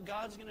know what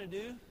God's going to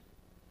do?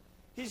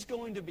 He's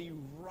going to be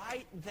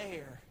right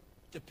there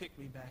to pick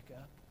me back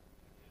up.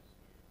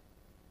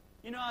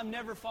 You know, I've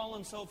never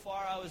fallen so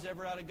far I was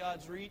ever out of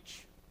God's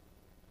reach.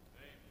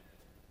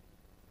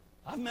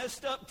 I've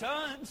messed up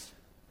tons.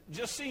 It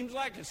just seems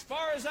like as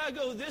far as I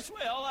go this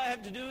way, all I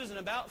have to do is an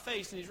about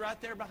face, and he's right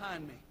there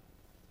behind me.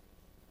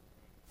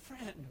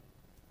 Friend,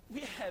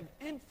 we have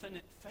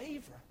infinite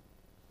favor.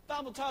 The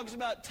Bible talks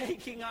about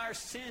taking our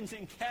sins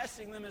and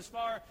casting them as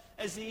far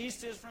as the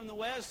east is from the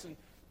west. And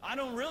I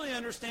don't really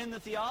understand the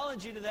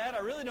theology to that. I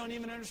really don't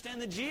even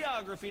understand the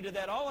geography to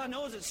that. All I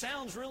know is it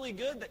sounds really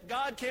good that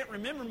God can't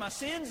remember my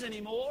sins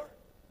anymore.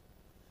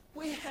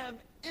 We have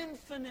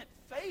infinite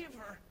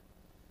favor.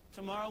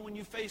 Tomorrow when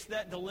you face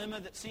that dilemma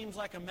that seems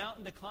like a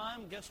mountain to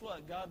climb, guess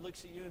what? God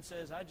looks at you and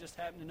says, I just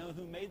happen to know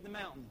who made the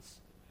mountains.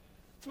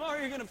 Tomorrow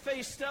you're going to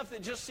face stuff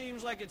that just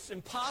seems like it's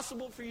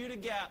impossible for you to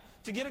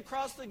get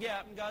across the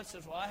gap. And God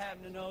says, well, I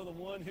happen to know the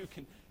one who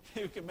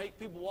can make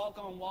people walk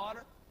on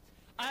water.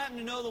 I happen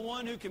to know the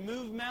one who can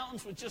move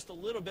mountains with just a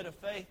little bit of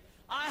faith.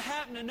 I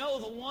happen to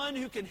know the one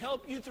who can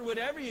help you through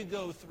whatever you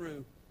go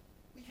through.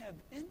 We have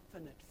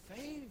infinite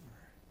favor.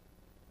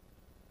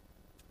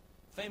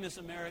 Famous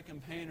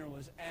American painter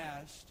was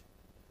asked,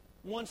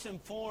 once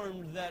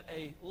informed that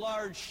a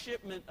large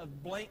shipment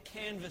of blank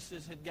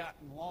canvases had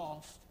gotten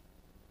lost,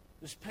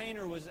 this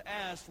painter was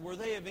asked, were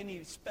they of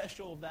any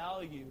special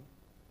value?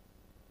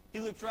 He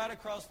looked right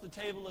across the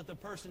table at the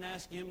person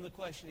asking him the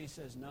question. He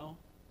says, no,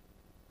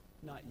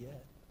 not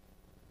yet.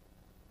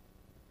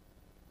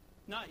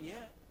 Not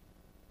yet.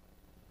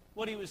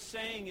 What he was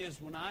saying is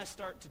when I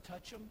start to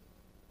touch them,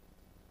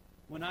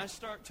 when I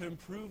start to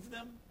improve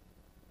them,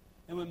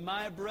 and when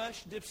my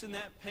brush dips in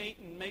that paint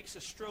and makes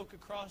a stroke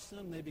across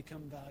them, they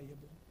become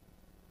valuable.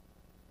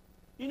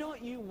 You know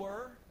what you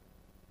were?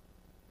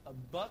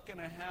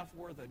 $1.50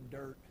 worth of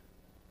dirt.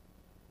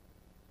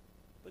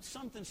 But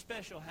something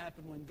special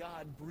happened when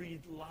God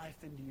breathed life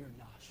into your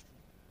nostril.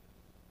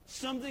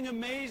 Something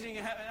amazing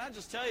happened. I'll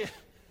just tell you,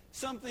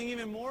 something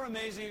even more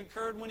amazing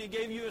occurred when he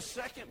gave you a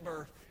second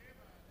birth.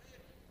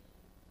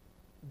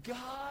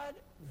 God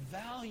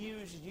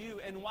values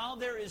you. And while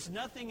there is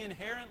nothing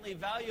inherently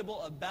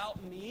valuable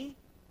about me,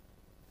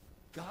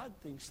 God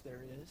thinks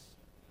there is.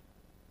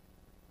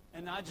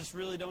 And I just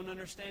really don't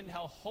understand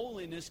how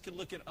holiness could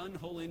look at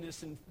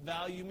unholiness and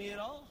value me at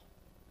all.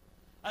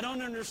 I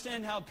don't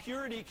understand how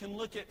purity can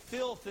look at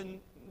filth and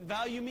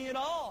value me at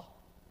all.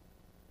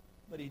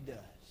 But he does.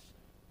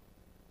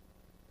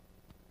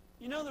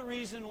 You know the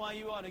reason why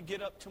you ought to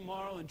get up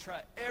tomorrow and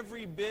try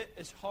every bit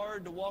as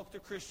hard to walk the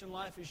Christian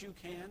life as you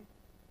can?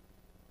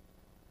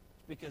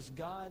 It's because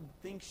God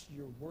thinks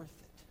you're worth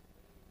it.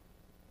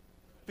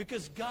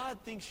 Because God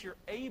thinks you're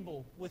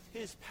able with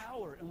his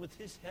power and with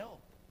his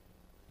help.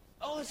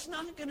 Oh, it's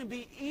not going to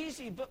be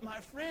easy, but my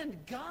friend,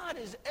 God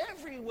is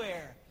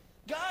everywhere.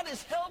 God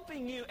is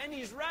helping you, and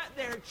he's right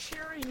there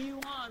cheering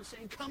you on,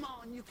 saying, come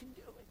on, you can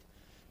do it.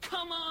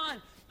 Come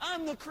on,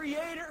 I'm the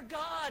creator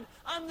God.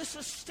 I'm the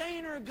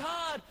sustainer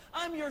God.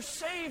 I'm your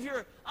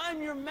Savior.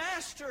 I'm your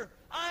master.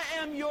 I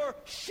am your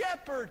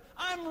shepherd.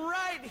 I'm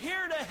right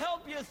here to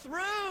help you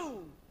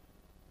through.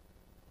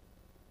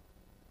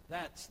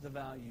 That's the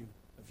value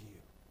of you.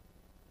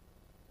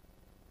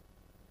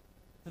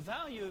 The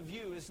value of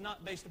you is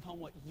not based upon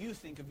what you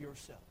think of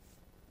yourself.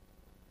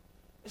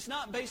 It's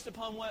not based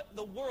upon what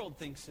the world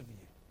thinks of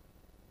you.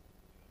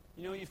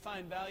 You know what you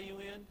find value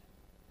in?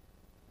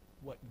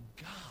 What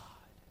God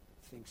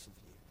thinks of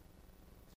you.